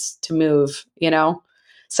heart needs to move,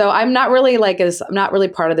 So I'm not really I'm not really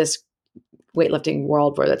part of this weightlifting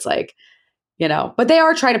world where it's like, but they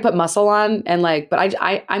are trying to put muscle on and but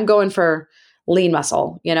I'm going for lean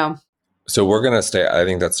muscle, So we're going to stay, I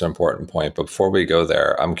think that's an important point. But before we go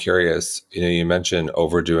there, I'm curious, you mentioned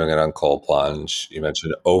overdoing it on cold plunge. You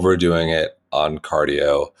mentioned overdoing it on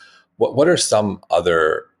cardio. What are some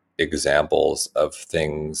other examples of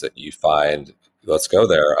things that you find, let's go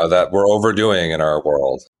there, that we're overdoing in our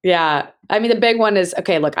world? Yeah. I mean, the big one is,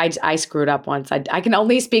 okay, look, I screwed up once. I can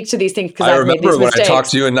only speak to these things because I I've made remember these when I talked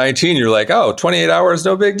mistakes. to you in 19, you're like, oh, 28 hours,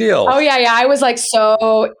 no big deal. Oh yeah, yeah. I was like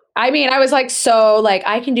so I was like so like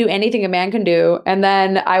I can do anything a man can do. And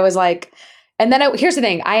then I was like here's the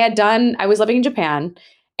thing. I was living in Japan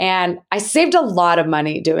and I saved a lot of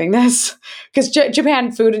money doing this because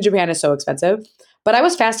Japan food in Japan is so expensive. But I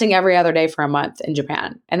was fasting every other day for a month in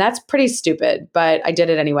Japan. And that's pretty stupid, but I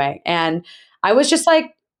did it anyway. And I was just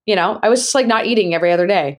like, I was just like not eating every other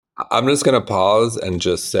day. I'm just going to pause and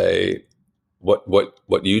just say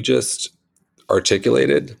what you just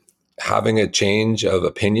articulated, having a change of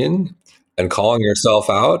opinion and calling yourself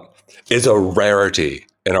out is a rarity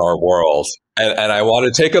in our world. And I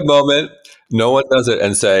want to take a moment, no one does it,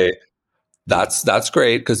 and say, that's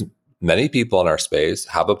great, because many people in our space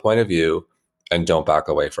have a point of view and don't back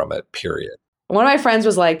away from it, period. One of my friends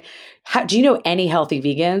was like, do you know any healthy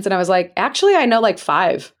vegans? And I was like, actually, I know like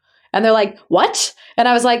five. And they're like, what? And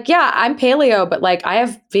I was like, yeah, I'm paleo, but like I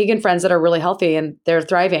have vegan friends that are really healthy and they're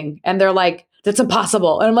thriving. And they're like, that's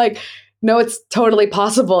impossible. And I'm like, no, it's totally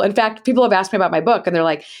possible. In fact, people have asked me about my book and they're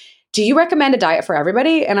like, do you recommend a diet for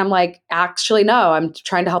everybody? And I'm like, actually, no, I'm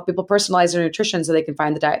trying to help people personalize their nutrition so they can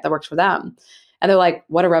find the diet that works for them. And they're like,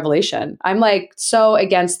 what a revelation. I'm like so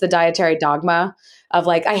against the dietary dogma of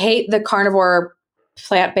like, I hate the carnivore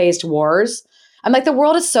plant-based wars. I'm like, the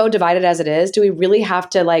world is so divided as it is. Do we really have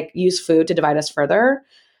to like use food to divide us further?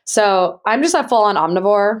 So I'm just a full-on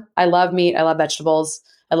omnivore. I love meat. I love vegetables.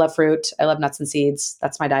 I love fruit. I love nuts and seeds.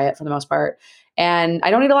 That's my diet for the most part. And I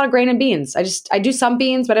don't eat a lot of grain and beans. I do some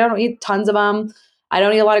beans, but I don't eat tons of them. I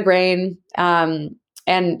don't eat a lot of grain. And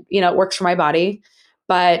it works for my body,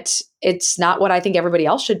 but it's not what I think everybody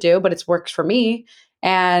else should do, but it's works for me.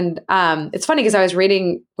 And it's funny because I was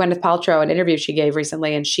reading Gwyneth Paltrow, an interview she gave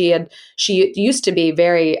recently, and she used to be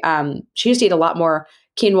she used to eat a lot more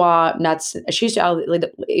quinoa nuts. She used to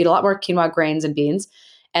eat a lot more quinoa grains and beans.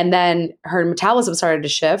 And then her metabolism started to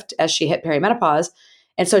shift as she hit perimenopause.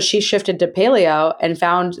 And so she shifted to paleo and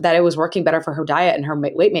found that it was working better for her diet and her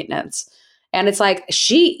weight maintenance. And it's like,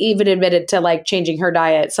 she even admitted to like changing her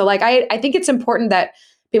diet. So like, I think it's important that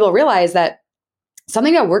people realize that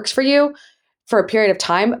something that works for you for a period of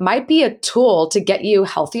time might be a tool to get you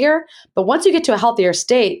healthier. But once you get to a healthier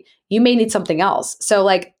state, you may need something else. So,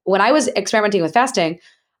 like when I was experimenting with fasting,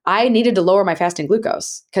 I needed to lower my fasting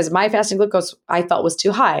glucose because my fasting glucose I felt was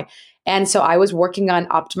too high. And so I was working on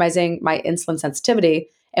optimizing my insulin sensitivity.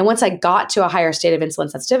 And once I got to a higher state of insulin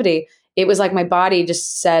sensitivity, it was like my body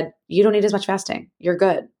just said, you don't need as much fasting. You're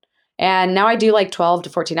good. And now I do like 12 to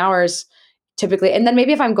 14 hours typically. And then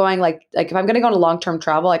maybe if I'm going like if I'm going to go on a long-term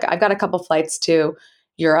travel, like I've got a couple flights to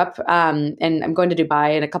Europe, and I'm going to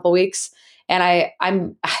Dubai in a couple weeks, and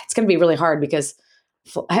I'm it's going to be really hard because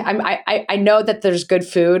I know that there's good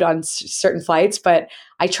food on certain flights, but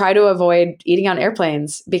I try to avoid eating on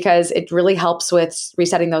airplanes because it really helps with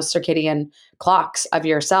resetting those circadian clocks of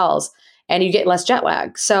your cells, and you get less jet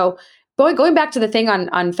lag. So going back to the thing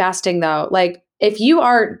on fasting though, like if you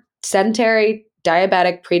are sedentary,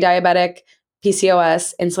 diabetic, pre-diabetic,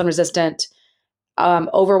 PCOS, insulin resistant,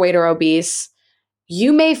 overweight or obese,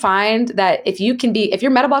 you may find that if you're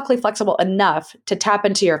metabolically flexible enough to tap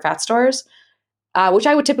into your fat stores, which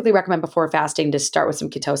I would typically recommend before fasting to start with some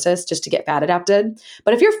ketosis just to get fat adapted.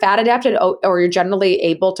 But if you're fat adapted or you're generally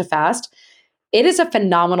able to fast, it is a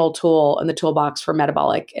phenomenal tool in the toolbox for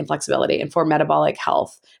metabolic inflexibility and for metabolic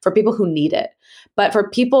health for people who need it. But for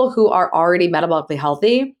people who are already metabolically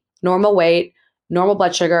healthy, normal weight, normal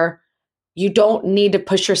blood sugar, you don't need to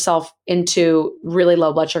push yourself into really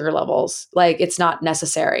low blood sugar levels. Like it's not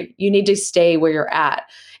necessary. You need to stay where you're at.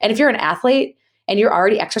 And if you're an athlete and you're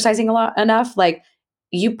already exercising a lot enough, like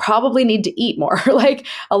you probably need to eat more. Like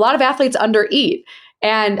a lot of athletes undereat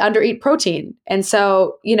and undereat protein. And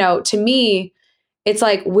so, to me, it's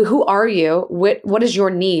like, who are you? What is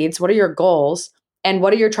your needs? What are your goals? And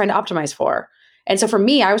what are you trying to optimize for? And so for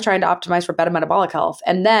me, I was trying to optimize for better metabolic health.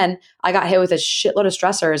 And then I got hit with a shitload of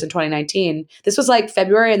stressors in 2019. This was like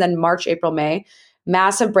February and then March, April, May.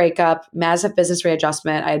 Massive breakup, massive business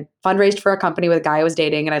readjustment. I had fundraised for a company with a guy I was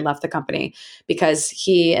dating and I left the company because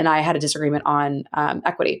he and I had a disagreement on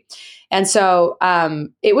equity. And so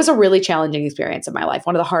it was a really challenging experience in my life,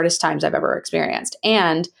 one of the hardest times I've ever experienced.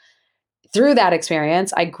 And through that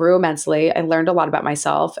experience, I grew immensely. I learned a lot about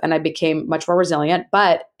myself and I became much more resilient,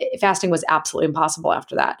 but fasting was absolutely impossible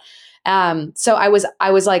after that. So I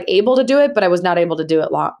was like able to do it, but I was not able to do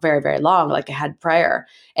it long, very, very long, like I had prior.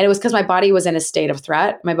 And it was because my body was in a state of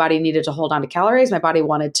threat. My body needed to hold on to calories. My body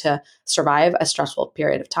wanted to survive a stressful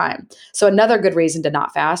period of time. So another good reason to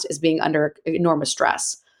not fast is being under enormous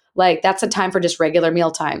stress. Like that's a time for just regular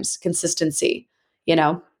meal times, consistency, you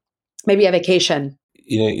know, maybe a vacation.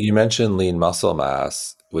 You mentioned lean muscle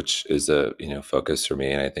mass, which is a, focus for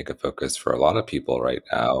me, and I think a focus for a lot of people right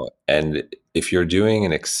now. And if you're doing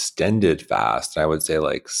an extended fast, I would say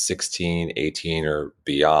like 16, 18 or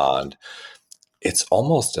beyond, it's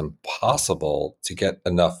almost impossible to get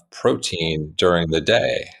enough protein during the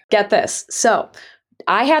day. Get this. So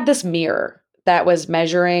I had this mirror that was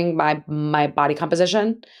measuring my body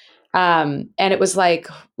composition. And it was like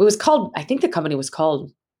it was called, I think the company was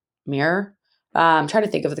called Mirror. I'm trying to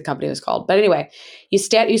think of what the company was called. But anyway, you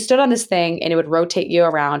stood on this thing and it would rotate you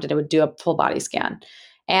around and it would do a full body scan.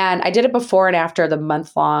 And I did it before and after the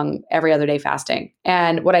month long every other day fasting.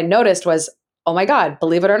 And what I noticed was, oh my God,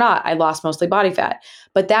 believe it or not, I lost mostly body fat.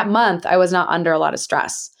 But that month I was not under a lot of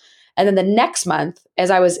stress. And then the next month, as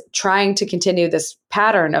I was trying to continue this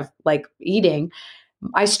pattern of like eating,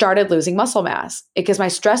 I started losing muscle mass because my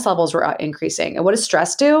stress levels were increasing. And what does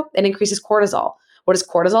stress do? It increases cortisol. What does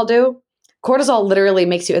cortisol do? Cortisol literally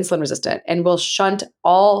makes you insulin resistant and will shunt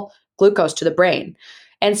all glucose to the brain.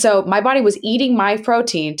 And so my body was eating my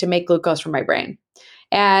protein to make glucose from my brain.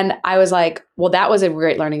 And I was like, well, that was a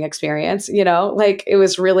great learning experience. Like it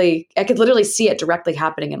was really, I could literally see it directly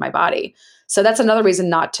happening in my body. So that's another reason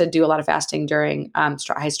not to do a lot of fasting during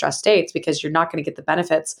high stress states, because you're not going to get the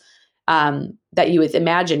benefits that you would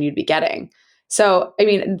imagine you'd be getting. So, I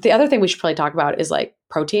mean, the other thing we should probably talk about is like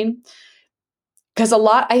protein, because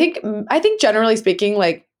I think generally speaking,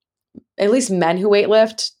 like at least men who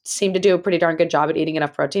weightlift seem to do a pretty darn good job at eating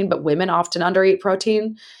enough protein, but women often undereat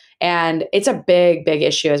protein. And it's a big, big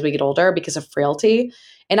issue as we get older because of frailty.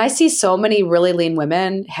 And I see so many really lean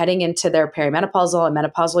women heading into their perimenopausal and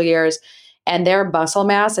menopausal years, and their muscle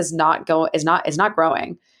mass is not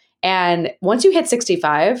growing. And once you hit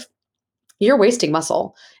 65, you're wasting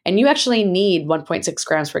muscle, and you actually need 1.6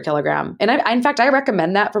 grams per kilogram. And in fact, I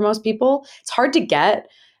recommend that for most people. It's hard to get,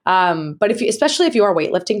 but especially if you are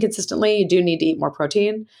weightlifting consistently, you do need to eat more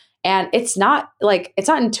protein. And it's not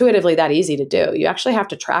intuitively that easy to do. You actually have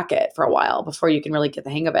to track it for a while before you can really get the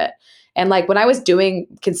hang of it. And like when I was doing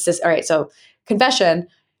all right, so confession,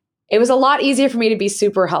 it was a lot easier for me to be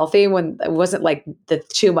super healthy when it wasn't like the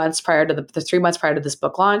 2 months prior to the 3 months prior to this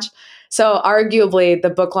book launch. So arguably the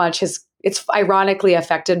book launch it's ironically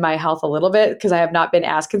affected my health a little bit because I have not been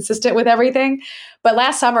as consistent with everything. But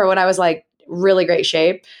last summer when I was like really great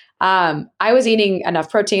shape, I was eating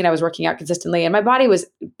enough protein. I was working out consistently and my body was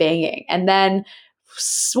banging. And then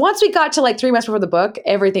once we got to like 3 months before the book,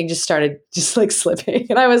 everything just started just like slipping.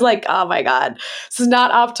 And I was like, oh my God, this is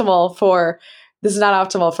not optimal for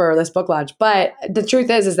this book launch. But the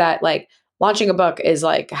truth is that like launching a book is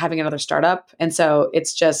like having another startup. And so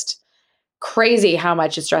it's just crazy how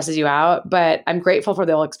much it stresses you out. But I'm grateful for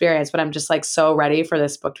the whole experience, but I'm just like so ready for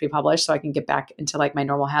this book to be published so I can get back into like my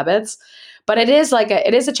normal habits. But it is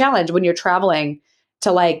a challenge when you're traveling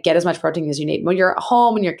to like get as much protein as you need. When you're at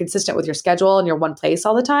home and you're consistent with your schedule and you're one place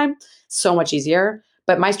all the time, so much easier.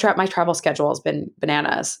 But my travel schedule has been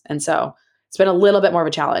bananas. And so it's been a little bit more of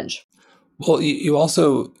a challenge. Well, you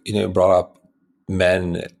also, brought up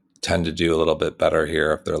men tend to do a little bit better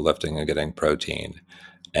here if they're lifting and getting protein.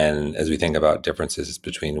 And as we think about differences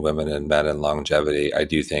between women and men and longevity, I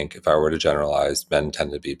do think if I were to generalize, men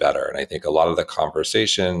tend to be better. And I think a lot of the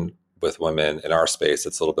conversation with women in our space,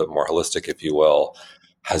 it's a little bit more holistic, if you will,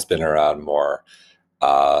 has been around more,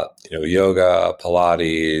 yoga,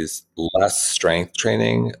 Pilates, less strength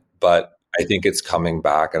training. But I think it's coming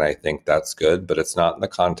back, and I think that's good. But it's not in the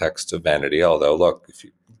context of vanity. Although, look,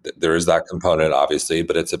 there is that component, obviously,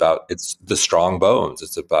 but it's the strong bones.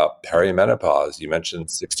 It's about perimenopause. You mentioned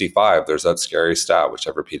 65. There's that scary stat, which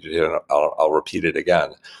I've repeated here, and I'll repeat it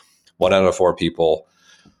again. 1 out of 4 people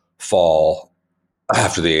fall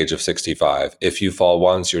after the age of 65. If you fall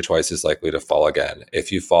once, you're twice as likely to fall again.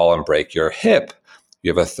 If you fall and break your hip, you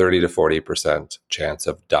have a 30 to 40% chance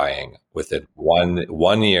of dying within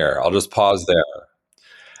one year. I'll just pause there.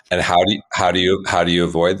 And how do you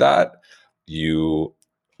avoid that? You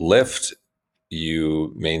lift,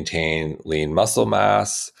 you maintain lean muscle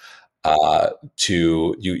mass,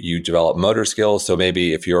 you develop motor skills. So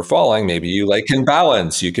maybe if you're falling, maybe you like can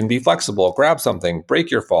balance, you can be flexible, grab something, break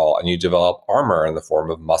your fall, and you develop armor in the form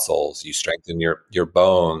of muscles. You strengthen your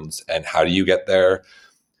bones. And how do you get there?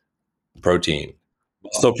 Protein.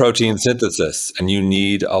 muscle protein synthesis, and you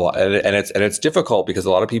need a lot, and it's difficult because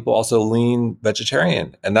a lot of people also lean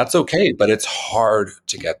vegetarian, and that's okay, but it's hard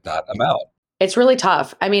to get that amount. It's really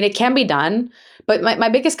tough. I mean, it can be done, but my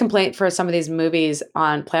biggest complaint for some of these movies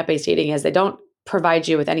on plant-based eating is they don't provide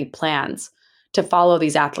you with any plans to follow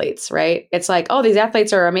these athletes, right? It's like, oh, these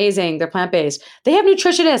athletes are amazing. They're plant-based. They have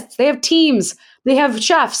nutritionists, they have teams, they have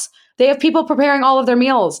chefs, they have people preparing all of their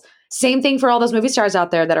meals. Same thing for all those movie stars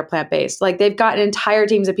out there that are plant-based. Like they've got entire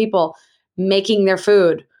teams of people making their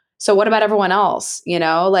food. So what about everyone else?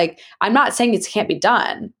 Like I'm not saying it can't be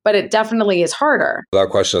done, but it definitely is harder.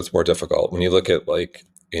 Without question, it's more difficult when you look at, like,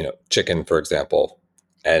 chicken, for example,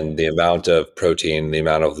 and the amount of protein, the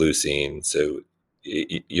amount of leucine. So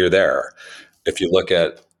you're there. If you look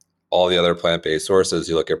at all the other plant-based sources,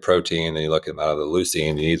 you look at protein and you look at the amount of the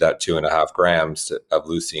leucine, you need that 2.5 grams of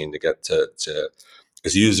leucine to get to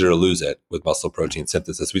because you use it or lose it with muscle protein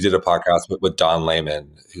synthesis. We did a podcast with Don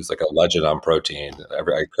Layman, who's like a legend on protein. I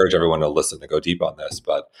encourage everyone to listen to go deep on this,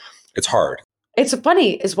 but it's hard. It's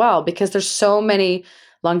funny as well because there's so many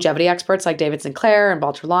longevity experts like David Sinclair and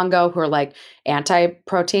Walter Longo who are like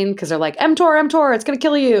anti-protein because they're like mTOR, it's going to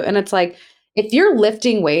kill you. And it's like if you're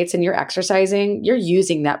lifting weights and you're exercising, you're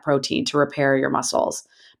using that protein to repair your muscles.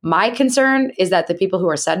 My concern is that the people who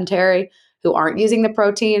are sedentary, who aren't using the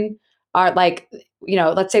protein, are like,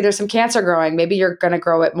 let's say there's some cancer growing, maybe you're going to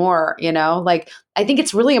grow it more. Like I think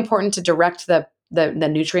it's really important to direct the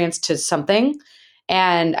nutrients to something,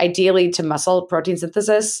 and ideally to muscle protein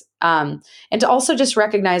synthesis, and to also just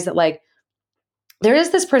recognize that like there is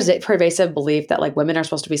this pervasive belief that like women are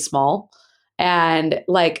supposed to be small and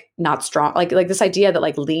like not strong, like this idea that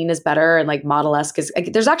like lean is better and like model-esque is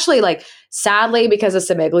like, there's actually like sadly because of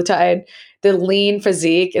semaglutide the lean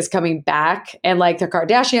physique is coming back, and like the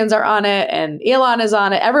Kardashians are on it and Elon is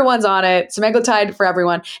on it, everyone's on it, semaglutide for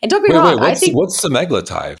everyone. And don't get me Wait, wrong, I think what's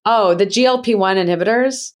semaglutide? oh, the GLP-1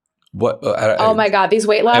 inhibitors. What? Oh my God,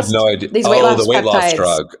 I have no idea. these weight Oh, the loss weight loss peptides,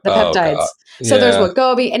 drug. the Oh peptides. God. So there's Yeah.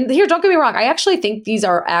 Wegovy, and here, don't get me wrong, I actually think these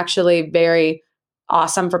are actually very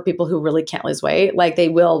awesome for people who really can't lose weight. Like they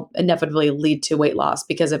will inevitably lead to weight loss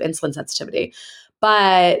because of insulin sensitivity.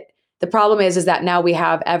 But the problem is that now we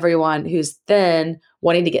have everyone who's thin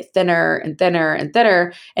wanting to get thinner and thinner and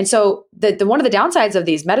thinner. And so the one of the downsides of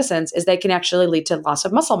these medicines is they can actually lead to loss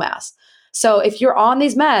of muscle mass. So if you're on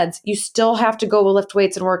these meds, you still have to go lift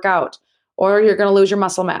weights and work out, or you're going to lose your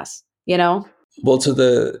muscle mass. Well, to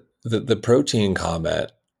the protein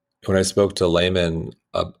comment, when I spoke to Layman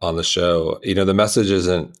on the show, the message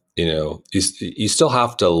isn't, you still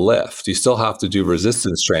have to lift, you still have to do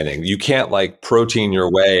resistance training. You can't like protein your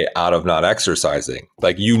way out of not exercising.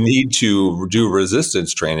 Like you need to do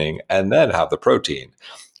resistance training and then have the protein.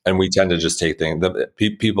 And we tend to just take things.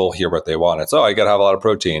 People hear what they want. It's, I got to have a lot of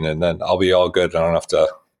protein, and then I'll be all good. I don't have to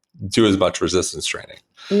do as much resistance training.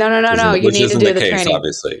 No. You Which need to isn't do the the case, training.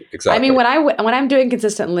 obviously. I Exactly. mean, when I'm doing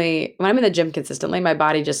consistently, when I'm in the gym consistently, my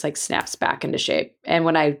body just like snaps back into shape. And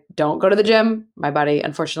when I don't go to the gym, my body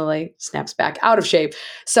unfortunately snaps back out of shape.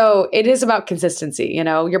 So it is about consistency.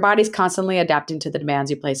 Your body's constantly adapting to the demands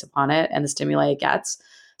you place upon it and the stimuli it gets.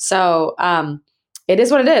 So it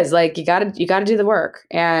is what it is. Like you gotta do the work.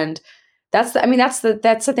 And that's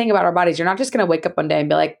the thing about our bodies. You're not just gonna wake up one day and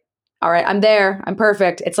be like, all right, I'm there, I'm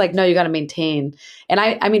perfect. It's like, no, you got to maintain. And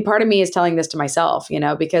I mean, part of me is telling this to myself,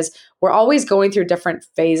 because we're always going through different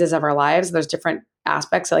phases of our lives. There's different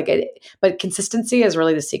aspects but consistency is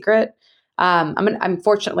really the secret.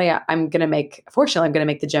 Fortunately, I'm going to make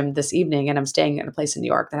the gym this evening, and I'm staying in a place in New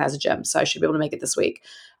York that has a gym. So I should be able to make it this week.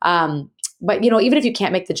 But even if you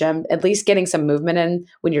can't make the gym, at least getting some movement in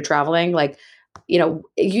when you're traveling, like, you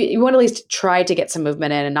want to at least try to get some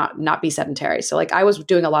movement in and not be sedentary. So like I was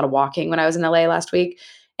doing a lot of walking when I was in LA last week,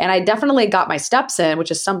 and I definitely got my steps in,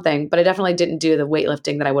 which is something, but I definitely didn't do the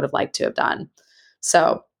weightlifting that I would have liked to have done.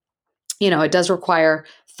 So, it does require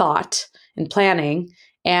thought and planning,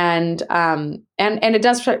 and it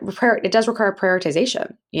does require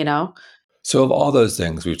prioritization. So, of all those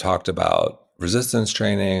things we've talked about, resistance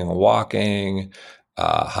training, walking,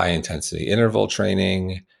 high intensity interval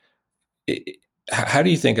training, how do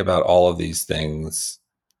you think about all of these things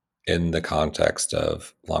in the context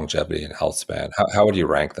of longevity and health span? How would you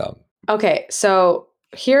rank them? Okay, so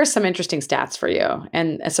here are some interesting stats for you,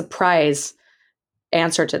 and a surprise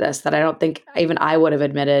answer to this that I don't think even I would have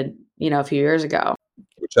admitted, a few years ago.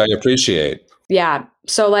 Which I appreciate. Yeah.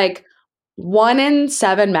 So like 1 in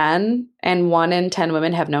 7 men and 1 in 10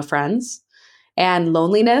 women have no friends. And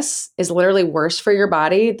loneliness is literally worse for your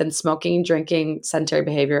body than smoking, drinking, sedentary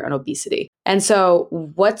behavior, and obesity. And so,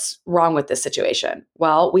 what's wrong with this situation?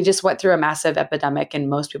 Well, we just went through a massive epidemic and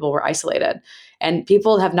most people were isolated. And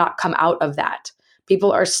people have not come out of that.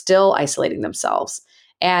 People are still isolating themselves.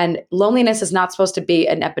 And loneliness is not supposed to be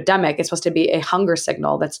an epidemic. It's supposed to be a hunger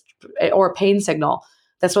signal or a pain signal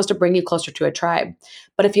that's supposed to bring you closer to a tribe.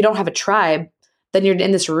 But if you don't have a tribe, then you're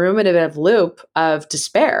in this ruminative loop of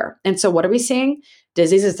despair. And so what are we seeing?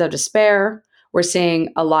 Diseases of despair. We're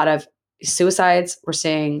seeing a lot of suicides. We're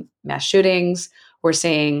seeing mass shootings. We're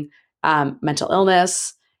seeing mental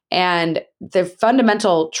illness. And the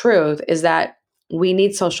fundamental truth is that we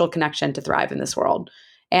need social connection to thrive in this world.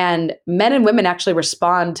 And men and women actually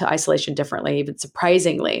respond to isolation differently, even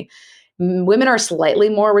surprisingly. Women are slightly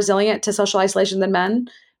more resilient to social isolation than men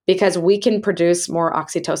because we can produce more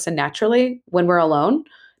oxytocin naturally when we're alone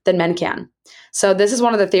than men can. So this is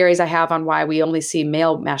one of the theories I have on why we only see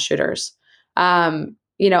male mass shooters.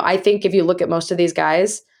 I think if you look at most of these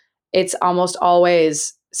guys, it's almost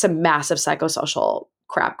always some massive psychosocial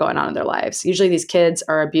crap going on in their lives. Usually these kids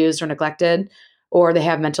are abused or neglected, or they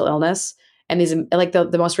have mental illness. And these, like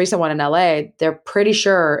the most recent one in LA, they're pretty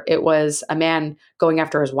sure it was a man going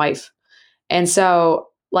after his wife. And so,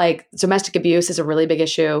 like, domestic abuse is a really big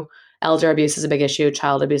issue. Elder abuse is a big issue.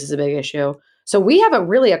 Child abuse is a big issue. So we have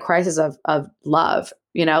a crisis of love,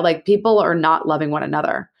 like people are not loving one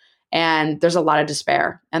another. And there's a lot of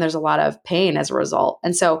despair and there's a lot of pain as a result.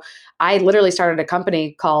 And so I literally started a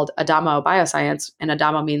company called Adamo Bioscience, and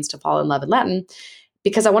Adamo means to fall in love in Latin,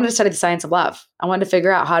 because I wanted to study the science of love. I wanted to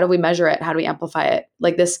figure out, how do we measure it? How do we amplify it?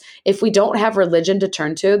 Like this, if we don't have religion to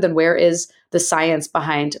turn to, then where is the science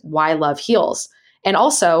behind why love heals? And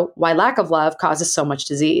also why lack of love causes so much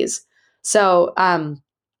disease. So,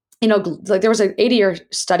 like there was an 80-year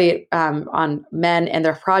study on men and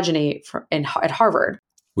their progeny at Harvard.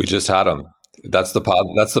 We just had them. That's the pod.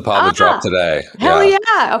 That's the pod that dropped today. Hell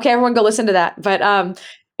yeah. Okay, everyone go listen to that. But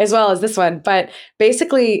as well as this one. But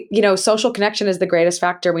basically, social connection is the greatest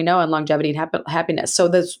factor we know in longevity and happiness. So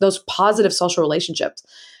those positive social relationships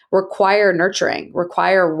require nurturing,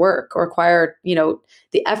 require work, require,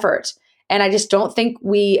 the effort. And I just don't think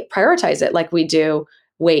we prioritize it like we do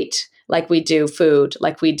weight, like we do food,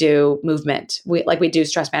 like we do movement, like we do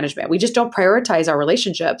stress management. We just don't prioritize our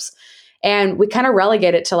relationships. And we kind of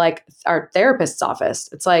relegate it to like our therapist's office.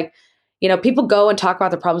 It's like, people go and talk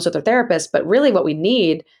about the problems with their therapist, but really what we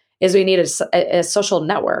need is a social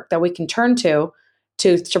network that we can turn to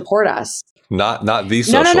support us. Not the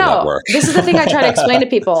social network. This is the thing I try to explain to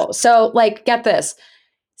people. So like, get this.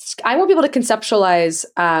 I want people to conceptualize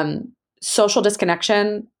social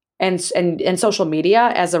disconnection and social media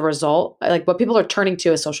as a result. Like what people are turning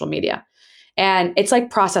to is social media. And it's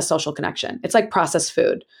like processed social connection. It's like processed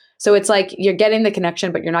food. So it's like you're getting the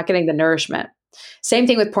connection, but you're not getting the nourishment. Same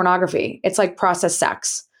thing with pornography. It's like processed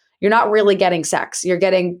sex. You're not really getting sex. You're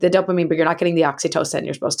getting the dopamine, but you're not getting the oxytocin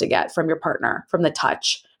you're supposed to get from your partner, from the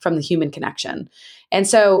touch, from the human connection. And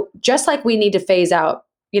so just like we need to phase out,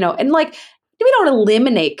 and like we don't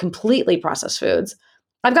eliminate completely processed foods.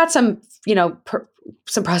 I've got some,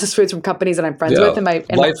 some processed foods from companies that I'm friends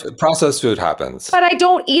with. Processed food happens. But I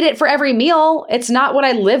don't eat it for every meal. It's not what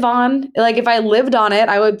I live on. Like if I lived on it,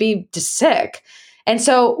 I would be just sick. And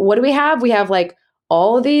so what do we have? We have like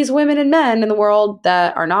all of these women and men in the world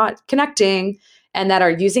that are not connecting and that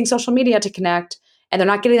are using social media to connect, and they're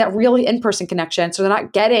not getting that real in-person connection. So they're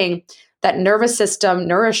not getting that nervous system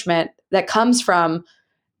nourishment that comes from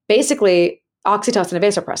basically oxytocin and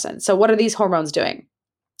vasopressin. So what are these hormones doing?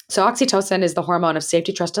 So oxytocin is the hormone of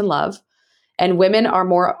safety, trust, and love. And women are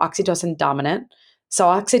more oxytocin dominant. So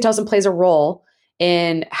oxytocin plays a role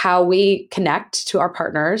in how we connect to our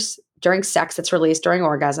partners during sex. It's released during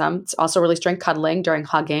orgasm. It's also released during cuddling, during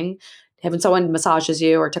hugging, having someone massages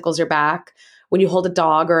you or tickles your back. When you hold a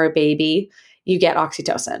dog or a baby, you get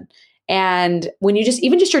oxytocin. And when you're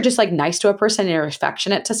just like nice to a person and you're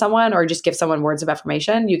affectionate to someone, or just give someone words of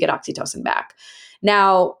affirmation, you get oxytocin back.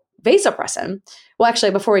 Now, vasopressin, well,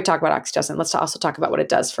 actually, before we talk about oxytocin, let's also talk about what it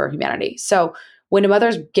does for humanity. So when a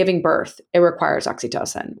mother's giving birth, it requires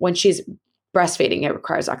oxytocin. When she's breastfeeding, it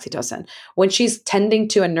requires oxytocin. When she's tending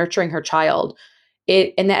to and nurturing her child,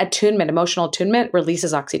 and that attunement, emotional attunement,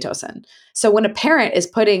 releases oxytocin. So when a parent is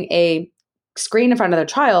putting a screen in front of their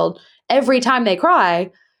child every time they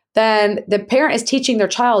cry, then the parent is teaching their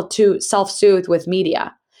child to self-soothe with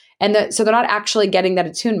media. And so they're not actually getting that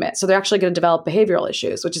attunement. So they're actually going to develop behavioral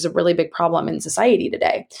issues, which is a really big problem in society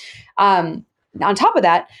today. On top of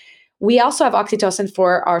that, we also have oxytocin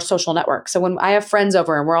for our social network. So when I have friends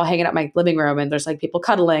over and we're all hanging out in my living room and there's like people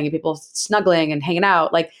cuddling and people snuggling and hanging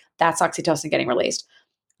out, like that's oxytocin getting released.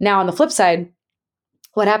 Now on the flip side,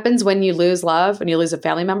 what happens when you lose love and you lose a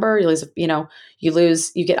family member,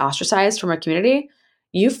 you get ostracized from a community,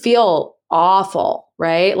 you feel awful,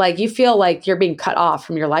 right? Like you feel like you're being cut off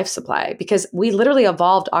from your life supply because we literally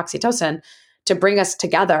evolved oxytocin to bring us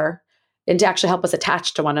together and to actually help us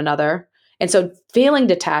attach to one another. And so feeling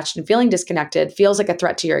detached and feeling disconnected feels like a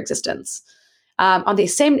threat to your existence. At the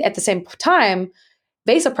same time,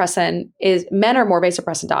 vasopressin is men are more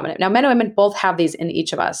vasopressin dominant. Now, men and women both have these in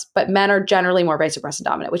each of us, but men are generally more vasopressin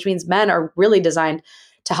dominant, which means men are really designed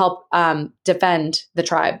to help defend the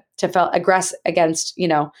tribe, to aggress against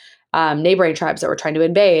neighboring tribes that were trying to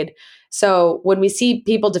invade. So when we see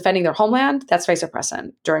people defending their homeland, that's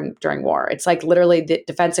vasopressin during war. It's like literally the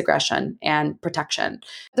defense, aggression, and protection.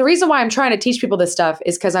 The reason why I'm trying to teach people this stuff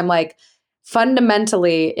is because I'm like,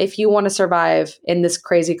 fundamentally, if you want to survive in this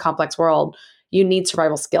crazy complex world, you need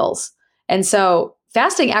survival skills. And so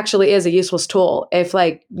fasting actually is a useless tool if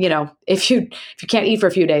you can't eat for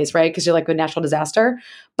a few days, right? Because you're like a natural disaster.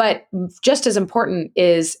 But just as important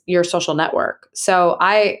is your social network. So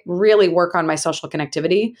I really work on my social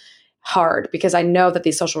connectivity hard because I know that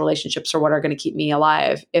these social relationships are what are going to keep me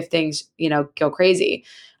alive if things, go crazy.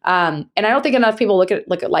 And I don't think enough people look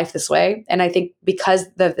at life this way. And I think because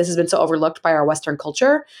this has been so overlooked by our Western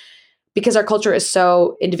culture, because our culture is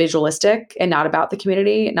so individualistic and not about the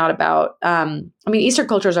community, not about, Eastern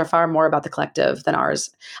cultures are far more about the collective than ours.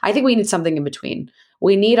 I think we need something in between.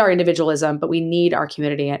 We need our individualism, but we need our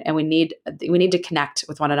community, and we need to connect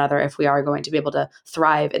with one another if we are going to be able to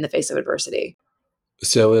thrive in the face of adversity.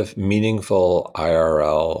 So if meaningful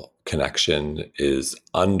IRL connection is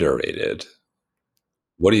underrated,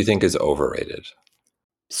 what do you think is overrated?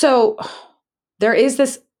 So there is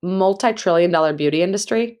this multi-trillion-dollar beauty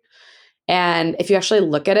industry. And if you actually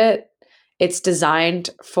look at it, it's designed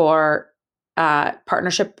for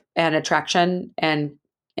partnership and attraction and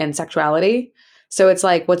sexuality. So it's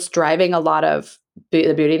like what's driving a lot of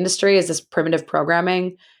the beauty industry is this primitive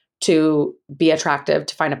programming to be attractive,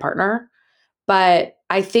 to find a partner. But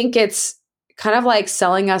I think it's kind of like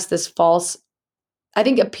selling us this false. I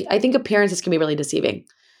think appearances can be really deceiving.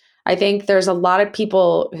 I think there's a lot of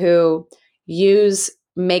people who use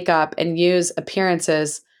makeup and use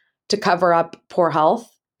appearances to cover up poor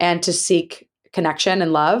health and to seek connection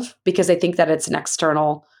and love because they think that it's an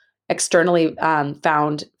externally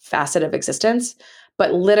found facet of existence.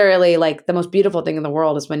 But literally, like the most beautiful thing in the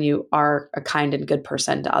world is when you are a kind and good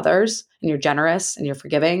person to others, and you're generous and you're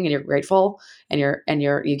forgiving and you're grateful and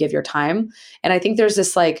you give your time. And I think there's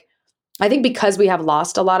this like I think because we have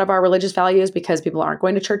lost a lot of our religious values because people aren't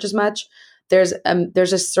going to church as much, there's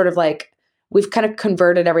this sort of like we've kind of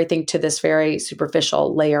converted everything to this very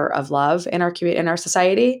superficial layer of love in our community, in our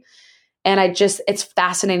society. And it's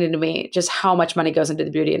fascinating to me just how much money goes into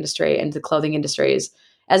the beauty industry and the clothing industries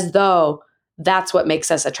as though that's what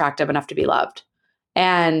makes us attractive enough to be loved.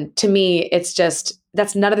 And to me, it's just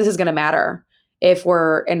that's none of this is going to matter if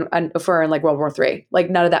we're in like World War III.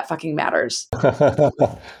 Like none of that fucking matters.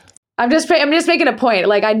 I'm just making a point.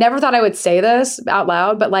 Like I never thought I would say this out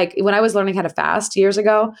loud, but like when I was learning how to fast years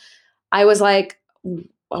ago, I was like,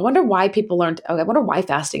 I wonder why people learned. I wonder why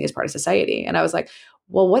fasting is part of society. And I was like,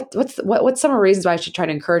 well, what's some of the reasons why I should try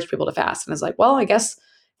to encourage people to fast? And I was like, well, I guess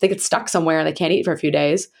they get stuck somewhere and they can't eat for a few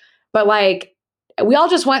days. But like we all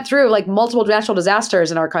just went through like multiple natural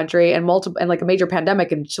disasters in our country and like a major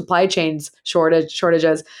pandemic and supply chains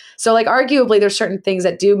shortages. So like arguably there's certain things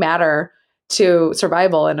that do matter to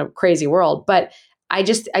survival in a crazy world. But I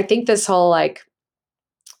think this whole like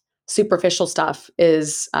superficial stuff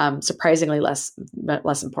is surprisingly less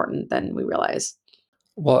important than we realize.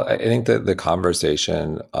 Well, I think that the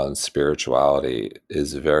conversation on spirituality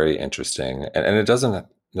is very interesting, and it doesn't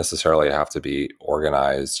necessarily have to be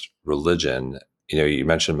organized religion. You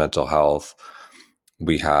mentioned mental health.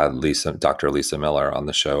 We had Dr. Lisa Miller on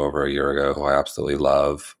the show over a year ago, who I absolutely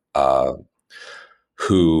love,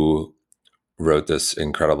 who wrote this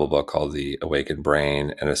incredible book called The Awakened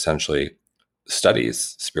Brain and essentially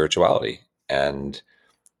studies spirituality and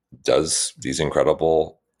does these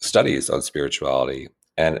incredible studies on spirituality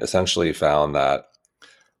and essentially found that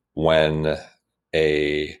when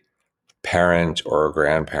a parent or a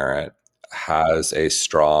grandparent has a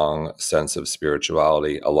strong sense of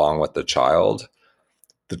spirituality along with the child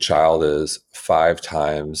is 5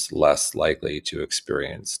 times less likely to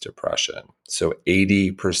experience depression. So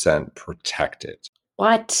 80% protected.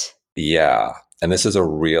 What? Yeah. And this is a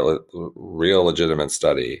real legitimate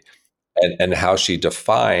study. and how she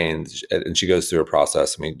defines, and she goes through a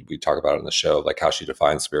process. I mean, we talk about it in the show, like how she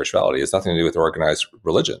defines spirituality. It's nothing to do with organized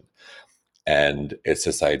religion, and it's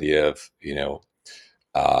this idea of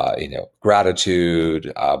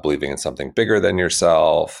gratitude, believing in something bigger than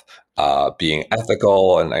yourself, being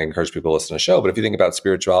ethical. And I encourage people to listen to the show. But if you think about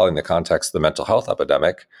spirituality in the context of the mental health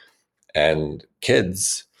epidemic and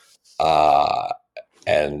kids, uh,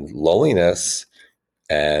 and loneliness,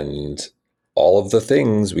 and all of the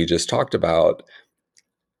things we just talked about,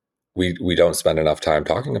 we don't spend enough time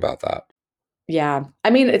talking about that. Yeah. I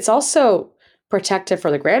mean, it's also protective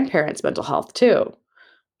for the grandparents' mental health too,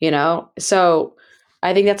 you know? So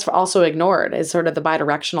I think that's also ignored is sort of the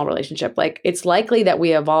bidirectional relationship. Like it's likely that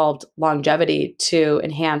we evolved longevity to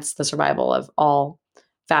enhance the survival of all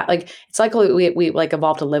fat. Like it's likely we like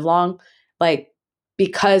evolved to live long, like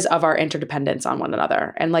because of our interdependence on one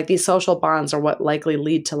another. And like these social bonds are what likely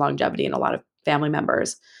lead to longevity in a lot of family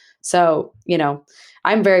members. So,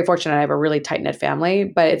 I'm very fortunate. I have a really tight knit family,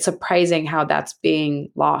 but it's surprising how that's being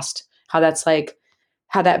lost, how that's like,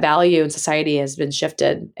 how that value in society has been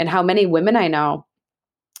shifted, and how many women I know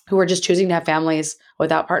who are just choosing to have families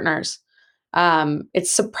without partners. It's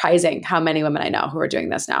surprising how many women I know who are doing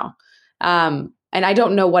this now. And I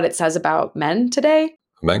don't know what it says about men today.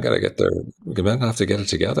 Men got to get their men have to get it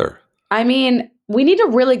together. I mean, we need to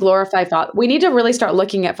really glorify we need to really start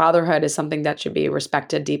looking at fatherhood as something that should be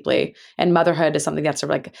respected deeply, and motherhood as something that's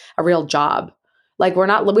like a real job. Like we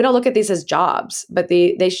don't look at these as jobs, but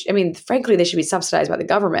I mean, frankly, they should be subsidized by the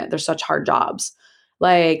government. They're such hard jobs.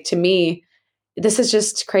 Like to me, this is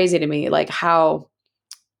just crazy to me. Like how,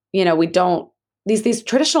 we don't, these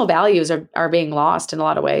traditional values are being lost in a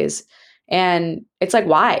lot of ways. And it's like,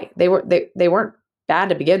 why? They weren't bad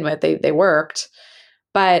to begin with. They worked.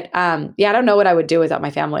 But yeah, I don't know what I would do without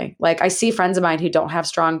my family. Like I see friends of mine who don't have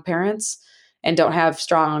strong parents and don't have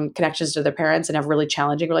strong connections to their parents and have really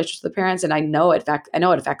challenging relationships with their parents. And I know it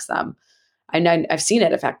affects them. I know I've seen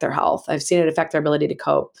it affect their health. I've seen it affect their ability to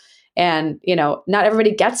cope. And, not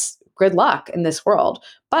everybody gets good luck in this world,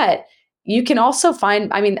 but you can also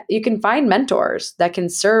you can find mentors that can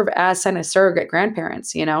serve as kind of surrogate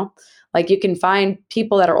grandparents, like you can find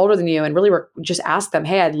people that are older than you and really just ask them,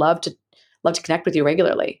 hey, I'd love to connect with you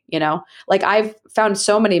regularly, like I've found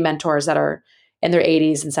so many mentors that are in their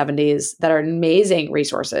 80s and 70s that are amazing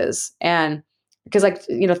resources. And because like,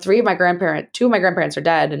 two of my grandparents are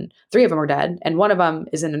dead and three of them are dead. And one of them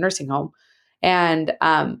is in a nursing home. And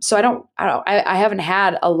so I haven't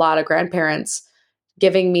had a lot of grandparents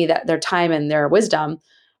giving me their time and their wisdom,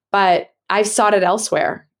 but I've sought it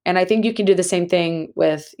elsewhere. And I think you can do the same thing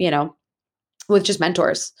with, with just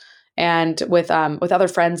mentors and with other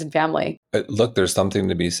friends and family. Look, there's something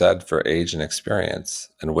to be said for age and experience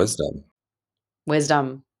and wisdom.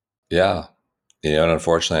 Wisdom. Yeah. And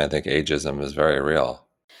unfortunately, I think ageism is very real.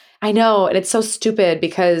 I know. And it's so stupid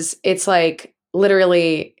because it's like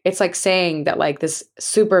literally, it's like saying that like this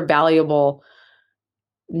super valuable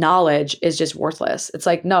knowledge is just worthless. It's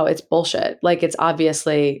like, no, it's bullshit. Like it's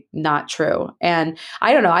obviously not true. And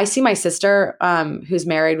I don't know. I see my sister who's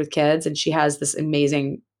married with kids and she has this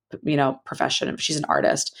amazing, profession. She's an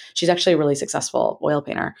artist. She's actually a really successful oil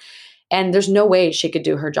painter. And there's no way she could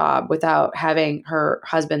do her job without having her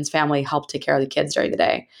husband's family help take care of the kids during the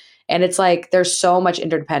day. And it's like there's so much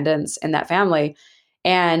interdependence in that family.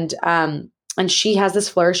 And she has this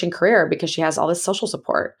flourishing career because she has all this social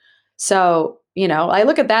support. So, I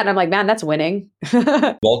look at that and I'm like, man, that's winning.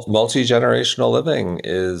 Multi-generational living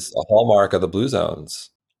is a hallmark of the blue zones.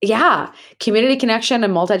 Yeah. Community connection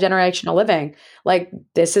and multi-generational living. Like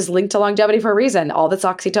this is linked to longevity for a reason. All this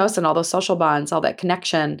oxytocin, all those social bonds, all that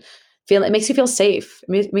connection. It makes you feel safe.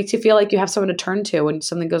 It makes you feel like you have someone to turn to when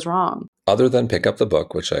something goes wrong. Other than pick up the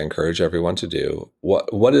book, which I encourage everyone to do,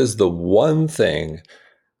 what is the one thing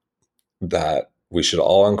that we should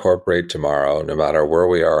all incorporate tomorrow, no matter where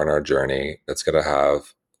we are in our journey, that's going to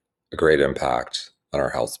have a great impact on our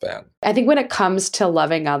health span? I think when it comes to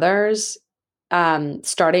loving others,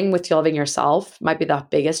 starting with loving yourself might be the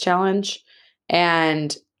biggest challenge.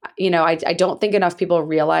 And, I don't think enough people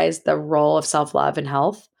realize the role of self-love in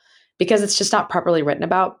health because it's just not properly written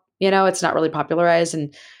about, it's not really popularized.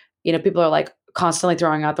 And, people are like constantly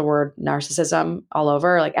throwing out the word narcissism all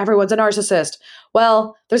over, like everyone's a narcissist.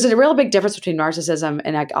 Well, there's a real big difference between narcissism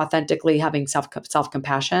and like authentically having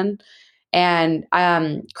self-compassion. And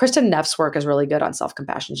Kristen Neff's work is really good on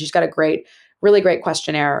self-compassion. She's got really great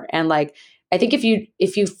questionnaire. And like, I think if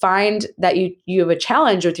you find that you have a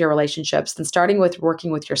challenge with your relationships, then starting with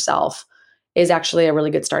working with yourself is actually a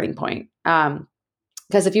really good starting point.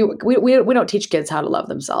 Because we don't teach kids how to love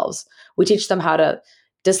themselves. We teach them how to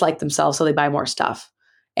dislike themselves so they buy more stuff.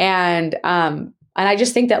 And I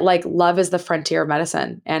just think that like love is the frontier of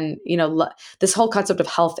medicine. And, this whole concept of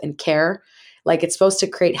health and care, like it's supposed to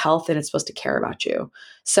create health and it's supposed to care about you.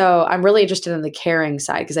 So I'm really interested in the caring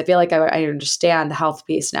side because I feel like I understand the health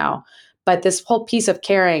piece now. But this whole piece of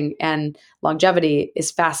caring and longevity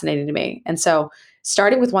is fascinating to me. And so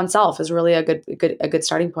starting with oneself is really a good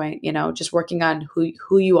starting point, just working on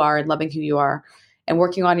who you are and loving who you are, and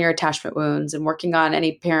working on your attachment wounds and working on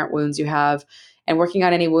any parent wounds you have, and working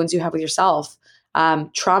on any wounds you have with yourself.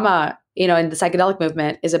 Trauma, in the psychedelic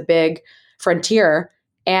movement is a big frontier,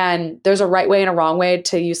 and there's a right way and a wrong way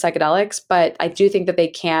to use psychedelics, but I do think that they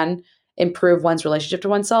can improve one's relationship to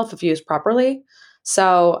oneself if used properly.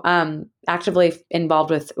 So, actively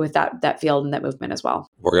involved with that field and that movement as well.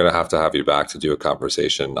 We're going to have you back to do a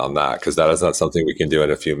conversation on that because that is not something we can do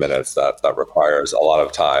in a few minutes. That requires a lot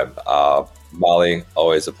of time. Molly,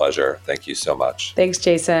 always a pleasure. Thank you so much. Thanks,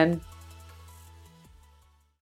 Jason.